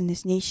first in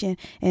this nation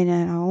and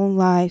in our own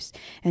lives.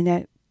 And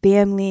that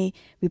family,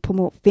 we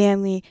promote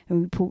family,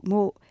 and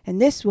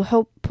this will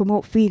help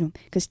promote freedom.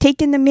 Because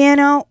taking the man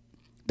out,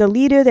 the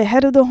leader, the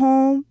head of the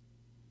home,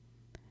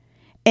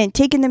 and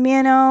taking the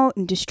man out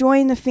and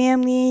destroying the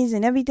families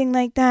and everything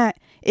like that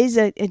is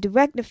a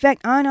direct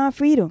effect on our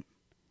freedom.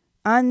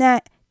 On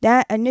that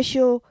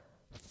initial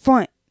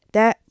front.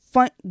 That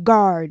front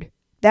guard,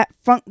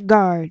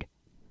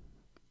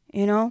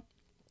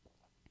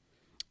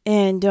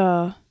 And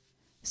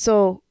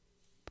so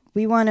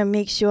we want to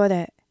make sure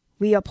that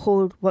we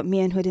uphold what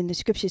manhood in the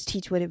scriptures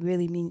teach, what it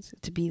really means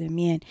to be the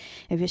man.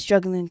 If you're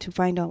struggling to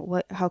find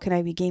out how can I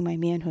regain my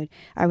manhood,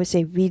 I would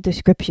say read the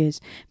scriptures,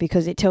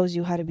 because it tells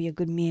you how to be a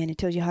good man. It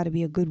tells you how to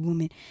be a good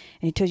woman,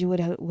 and it tells you what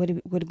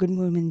a good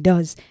woman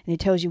does, and it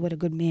tells you what a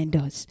good man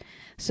does.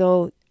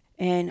 So,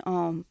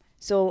 and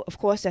So, of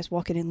course, that's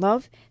walking in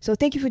love. So,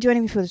 thank you for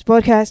joining me for this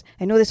broadcast.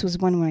 I know this was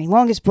one of my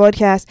longest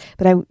broadcasts,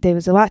 but there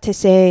was a lot to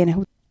say, and I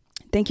hope.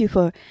 Thank you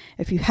for,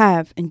 if you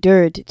have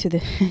endured to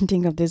the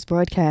ending of this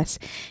broadcast,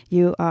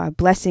 you are a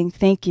blessing.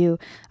 Thank you.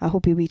 I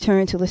hope you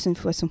return to listen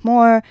for some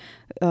more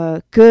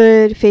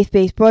good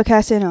faith-based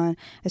broadcasting on,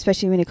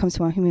 especially when it comes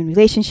to our human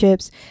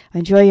relationships.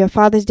 Enjoy your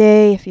Father's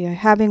Day if you're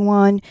having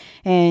one,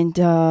 and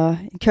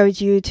encourage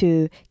you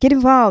to get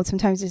involved.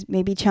 Sometimes it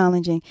may be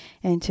challenging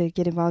and to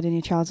get involved in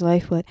your child's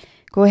life, but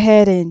go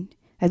ahead and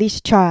at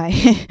least try.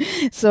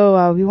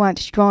 So we want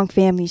strong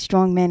families,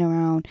 strong men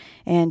around,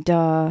 and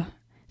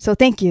so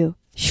thank you.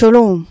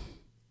 Shalom.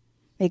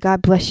 May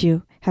God bless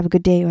you. Have a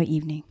good day or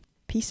evening.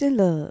 Peace and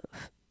love.